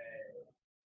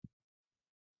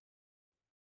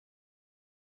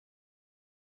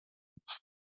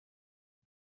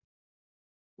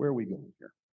 Where are we going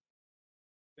here?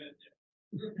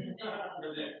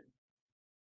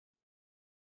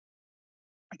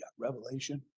 I got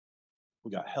Revelation.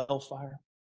 We got hellfire.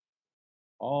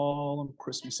 All on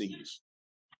Christmas Eve.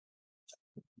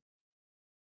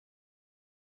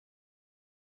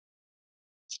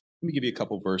 Let me give you a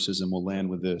couple verses and we'll land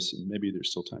with this, and maybe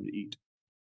there's still time to eat.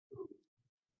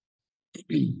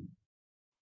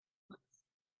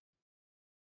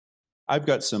 I've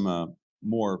got some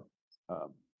more,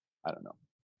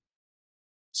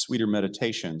 sweeter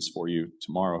meditations for you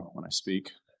tomorrow when I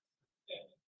speak.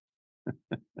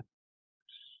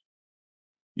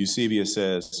 Eusebius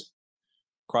says,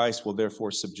 Christ will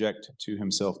therefore subject to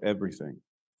himself everything.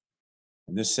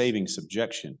 And this saving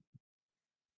subjection,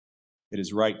 it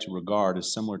is right to regard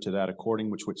as similar to that according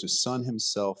which the Son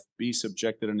himself be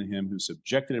subjected unto him who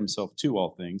subjected himself to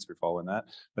all things, if you're following that.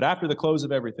 But after the close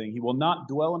of everything, he will not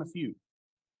dwell in a few,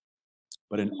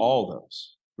 but in all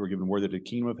those who are given worthy to the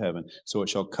kingdom of heaven. So it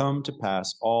shall come to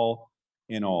pass all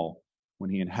in all when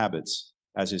he inhabits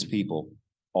as his people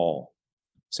all.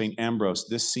 St. Ambrose,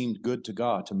 this seemed good to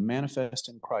God to manifest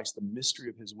in Christ the mystery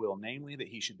of his will, namely that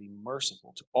he should be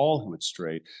merciful to all who had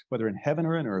strayed, whether in heaven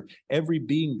or in earth, every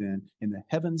being then in the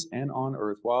heavens and on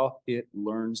earth, while it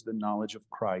learns the knowledge of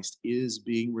Christ, is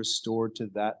being restored to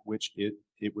that which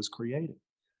it was created.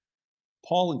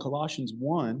 Paul in Colossians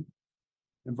 1,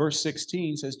 in verse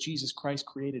 16 says Jesus Christ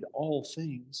created all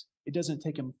things. It doesn't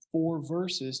take him 4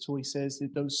 verses till he says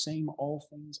that those same all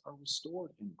things are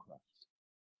restored in Christ.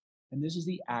 And this is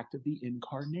the act of the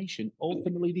incarnation.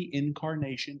 Ultimately, the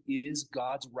incarnation is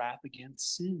God's wrath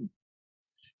against sin.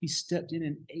 He stepped in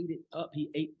and ate it up. He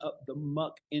ate up the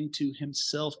muck into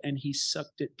himself, and he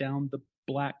sucked it down the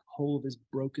black hole of his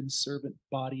broken servant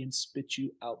body and spit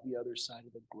you out the other side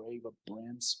of the grave, a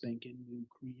brand spanking new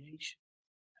creation.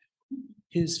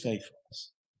 His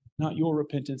faithfulness, not your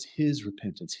repentance, his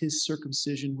repentance. His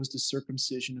circumcision was the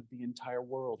circumcision of the entire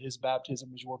world. His baptism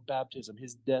was your baptism.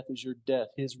 His death is your death.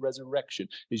 His resurrection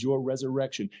is your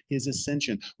resurrection. His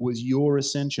ascension was your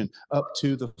ascension up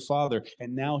to the Father.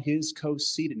 And now his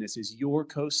co-seatedness is your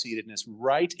co-seatedness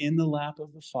right in the lap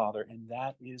of the Father. And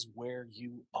that is where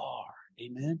you are.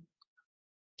 Amen?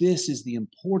 This is the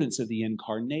importance of the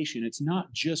incarnation. It's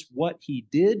not just what he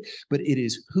did, but it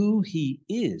is who he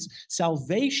is.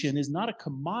 Salvation is not a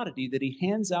commodity that he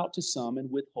hands out to some and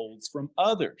withholds from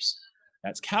others.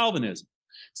 That's Calvinism.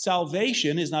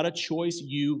 Salvation is not a choice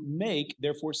you make,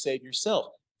 therefore save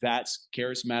yourself. That's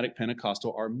charismatic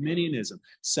Pentecostal Arminianism.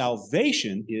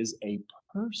 Salvation is a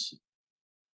person.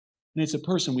 And it's a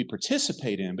person we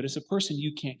participate in, but it's a person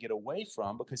you can't get away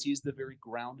from because he is the very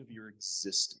ground of your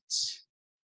existence.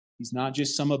 He's not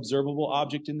just some observable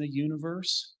object in the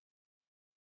universe.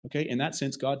 Okay, in that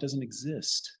sense, God doesn't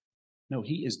exist. No,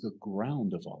 he is the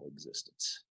ground of all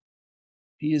existence.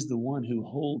 He is the one who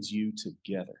holds you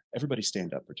together. Everybody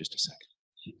stand up for just a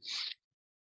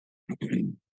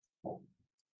second.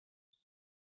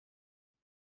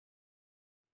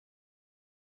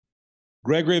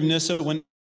 Gregory of Nyssa, when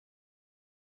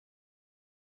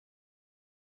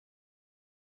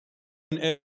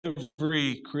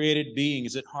every created being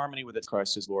is in harmony with its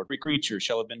Christ as Lord. Every creature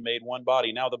shall have been made one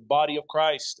body. Now the body of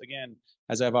Christ, again,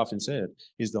 as I've often said,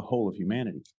 is the whole of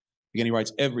humanity. Again, he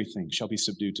writes, everything shall be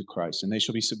subdued to Christ, and they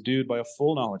shall be subdued by a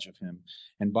full knowledge of him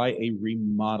and by a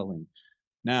remodeling.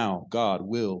 Now God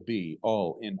will be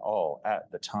all in all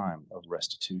at the time of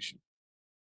restitution.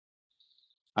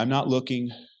 I'm not looking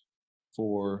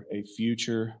for a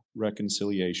future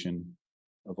reconciliation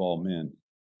of all men.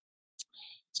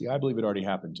 See, I believe it already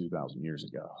happened 2,000 years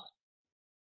ago.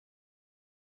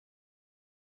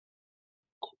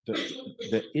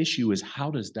 The issue is,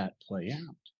 how does that play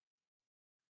out?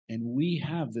 And we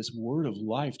have this word of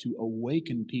life to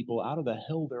awaken people out of the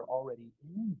hell they're already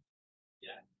in.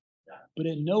 But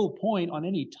at no point on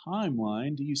any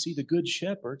timeline do you see the good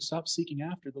shepherd stop seeking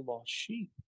after the lost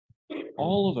sheep.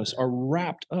 All of us are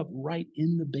wrapped up right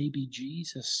in the baby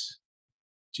Jesus.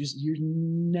 Just you're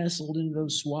nestled into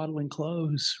those swaddling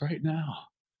clothes right now.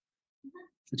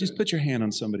 So just put your hand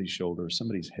on somebody's shoulder or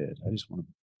somebody's head. I just want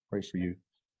to pray for you.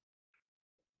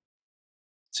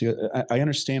 See, I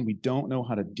understand we don't know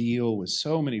how to deal with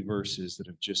so many verses that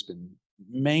have just been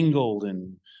mangled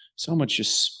and so much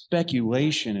just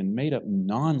speculation and made up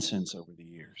nonsense over the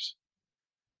years.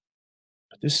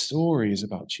 But this story is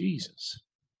about Jesus.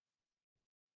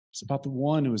 It's about the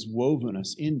one who has woven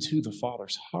us into the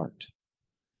Father's heart.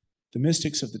 The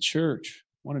mystics of the church,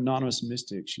 one anonymous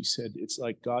mystic, she said, it's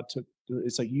like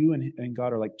you and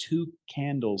God are like two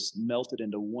candles melted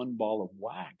into one ball of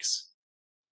wax.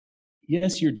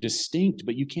 Yes, you're distinct,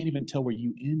 but you can't even tell where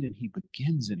you end and he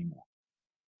begins anymore.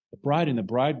 The bride and the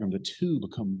bridegroom, the two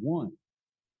become one.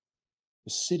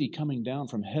 The city coming down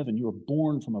from heaven, you were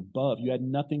born from above. You had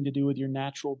nothing to do with your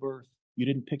natural birth. You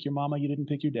didn't pick your mama, you didn't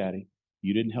pick your daddy.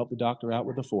 You didn't help the doctor out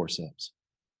with the forceps.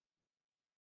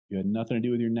 You had nothing to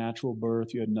do with your natural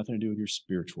birth. You had nothing to do with your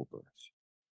spiritual birth.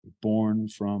 You're born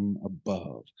from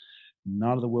above,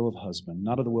 not of the will of husband,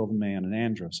 not of the will of man, an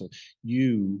andros. So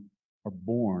you are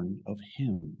born of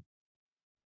him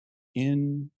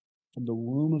from the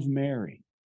womb of Mary.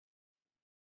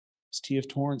 As T.F.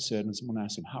 Torrance said, when someone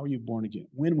asked him, how are you born again?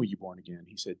 When were you born again?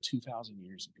 He said, 2,000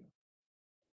 years ago.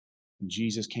 And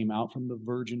Jesus came out from the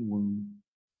virgin womb,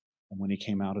 and when he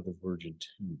came out of the virgin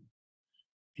tomb,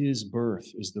 his birth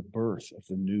is the birth of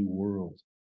the new world.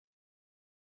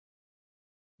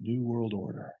 New world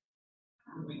order.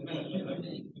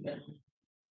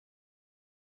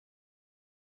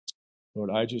 Lord,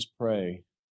 I just pray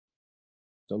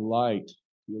the light,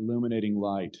 the illuminating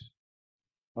light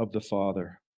of the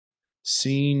Father,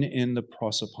 seen in the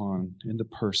prosopon, in the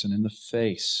person, in the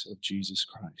face of Jesus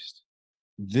Christ.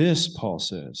 This, Paul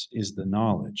says, is the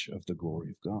knowledge of the glory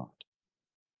of God.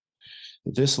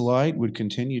 That this light would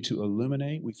continue to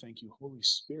illuminate. We thank you, Holy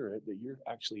Spirit, that you're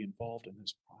actually involved in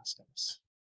this process.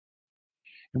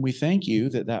 And we thank you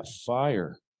that that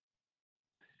fire,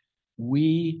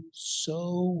 we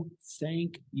so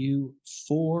thank you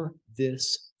for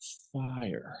this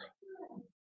fire.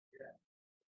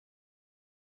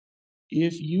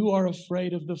 If you are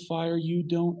afraid of the fire, you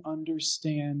don't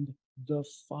understand the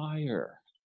fire.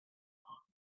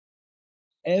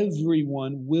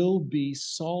 Everyone will be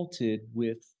salted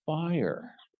with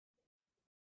fire.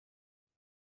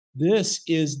 This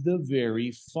is the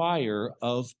very fire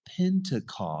of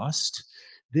Pentecost.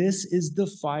 This is the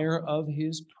fire of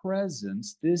his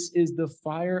presence. This is the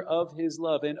fire of his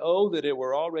love. And oh, that it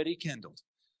were already kindled.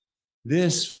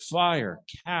 This fire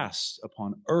cast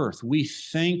upon earth. We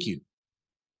thank you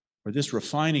for this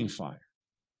refining fire.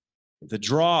 The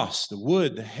dross, the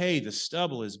wood, the hay, the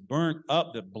stubble is burnt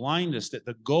up that blind us, that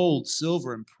the gold,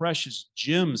 silver, and precious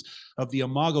gems of the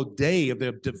Imago Dei, of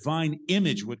the divine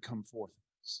image, would come forth.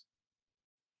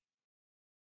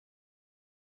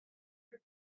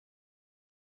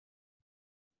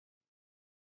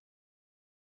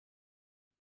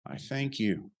 I thank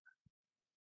you.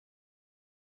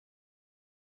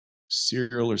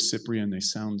 Cyril or Cyprian, they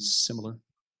sound similar.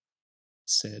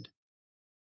 Said.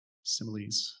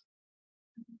 Similes.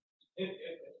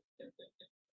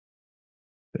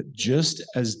 That just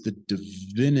as the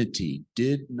divinity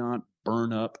did not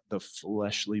burn up the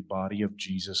fleshly body of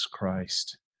Jesus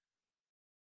Christ,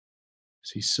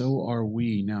 see, so are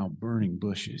we now burning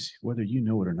bushes. Whether you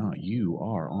know it or not, you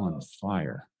are on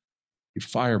fire. You're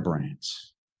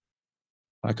firebrands.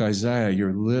 Like Isaiah,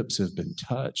 your lips have been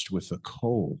touched with a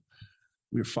coal.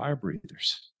 We're fire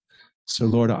breathers. So,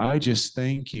 Lord, I just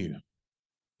thank you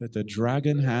that the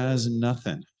dragon has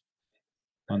nothing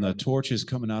on the torches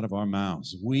coming out of our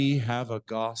mouths. We have a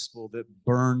gospel that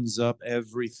burns up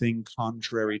everything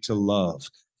contrary to love,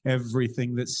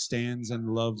 everything that stands in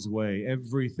love's way,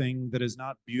 everything that is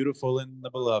not beautiful in the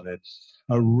beloved.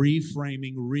 A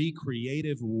reframing,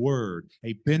 recreative word,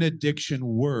 a benediction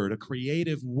word, a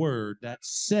creative word that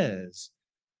says,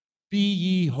 be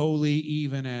ye holy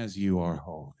even as you are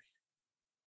holy,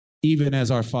 even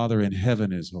as our Father in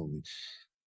heaven is holy.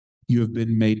 You have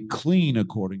been made clean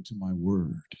according to my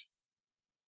word.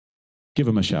 Give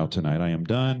him a shout tonight. I am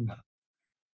done.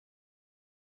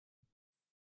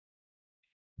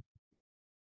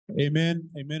 Amen,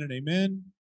 amen, and amen.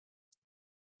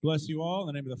 Bless you all in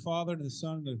the name of the Father, and the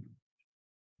Son, and the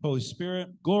Holy Spirit.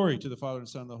 Glory to the Father, and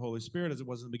the Son, and the Holy Spirit, as it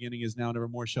was in the beginning, is now, and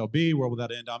evermore shall be, world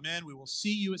without end. Amen. We will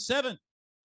see you at 7.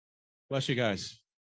 Bless you guys.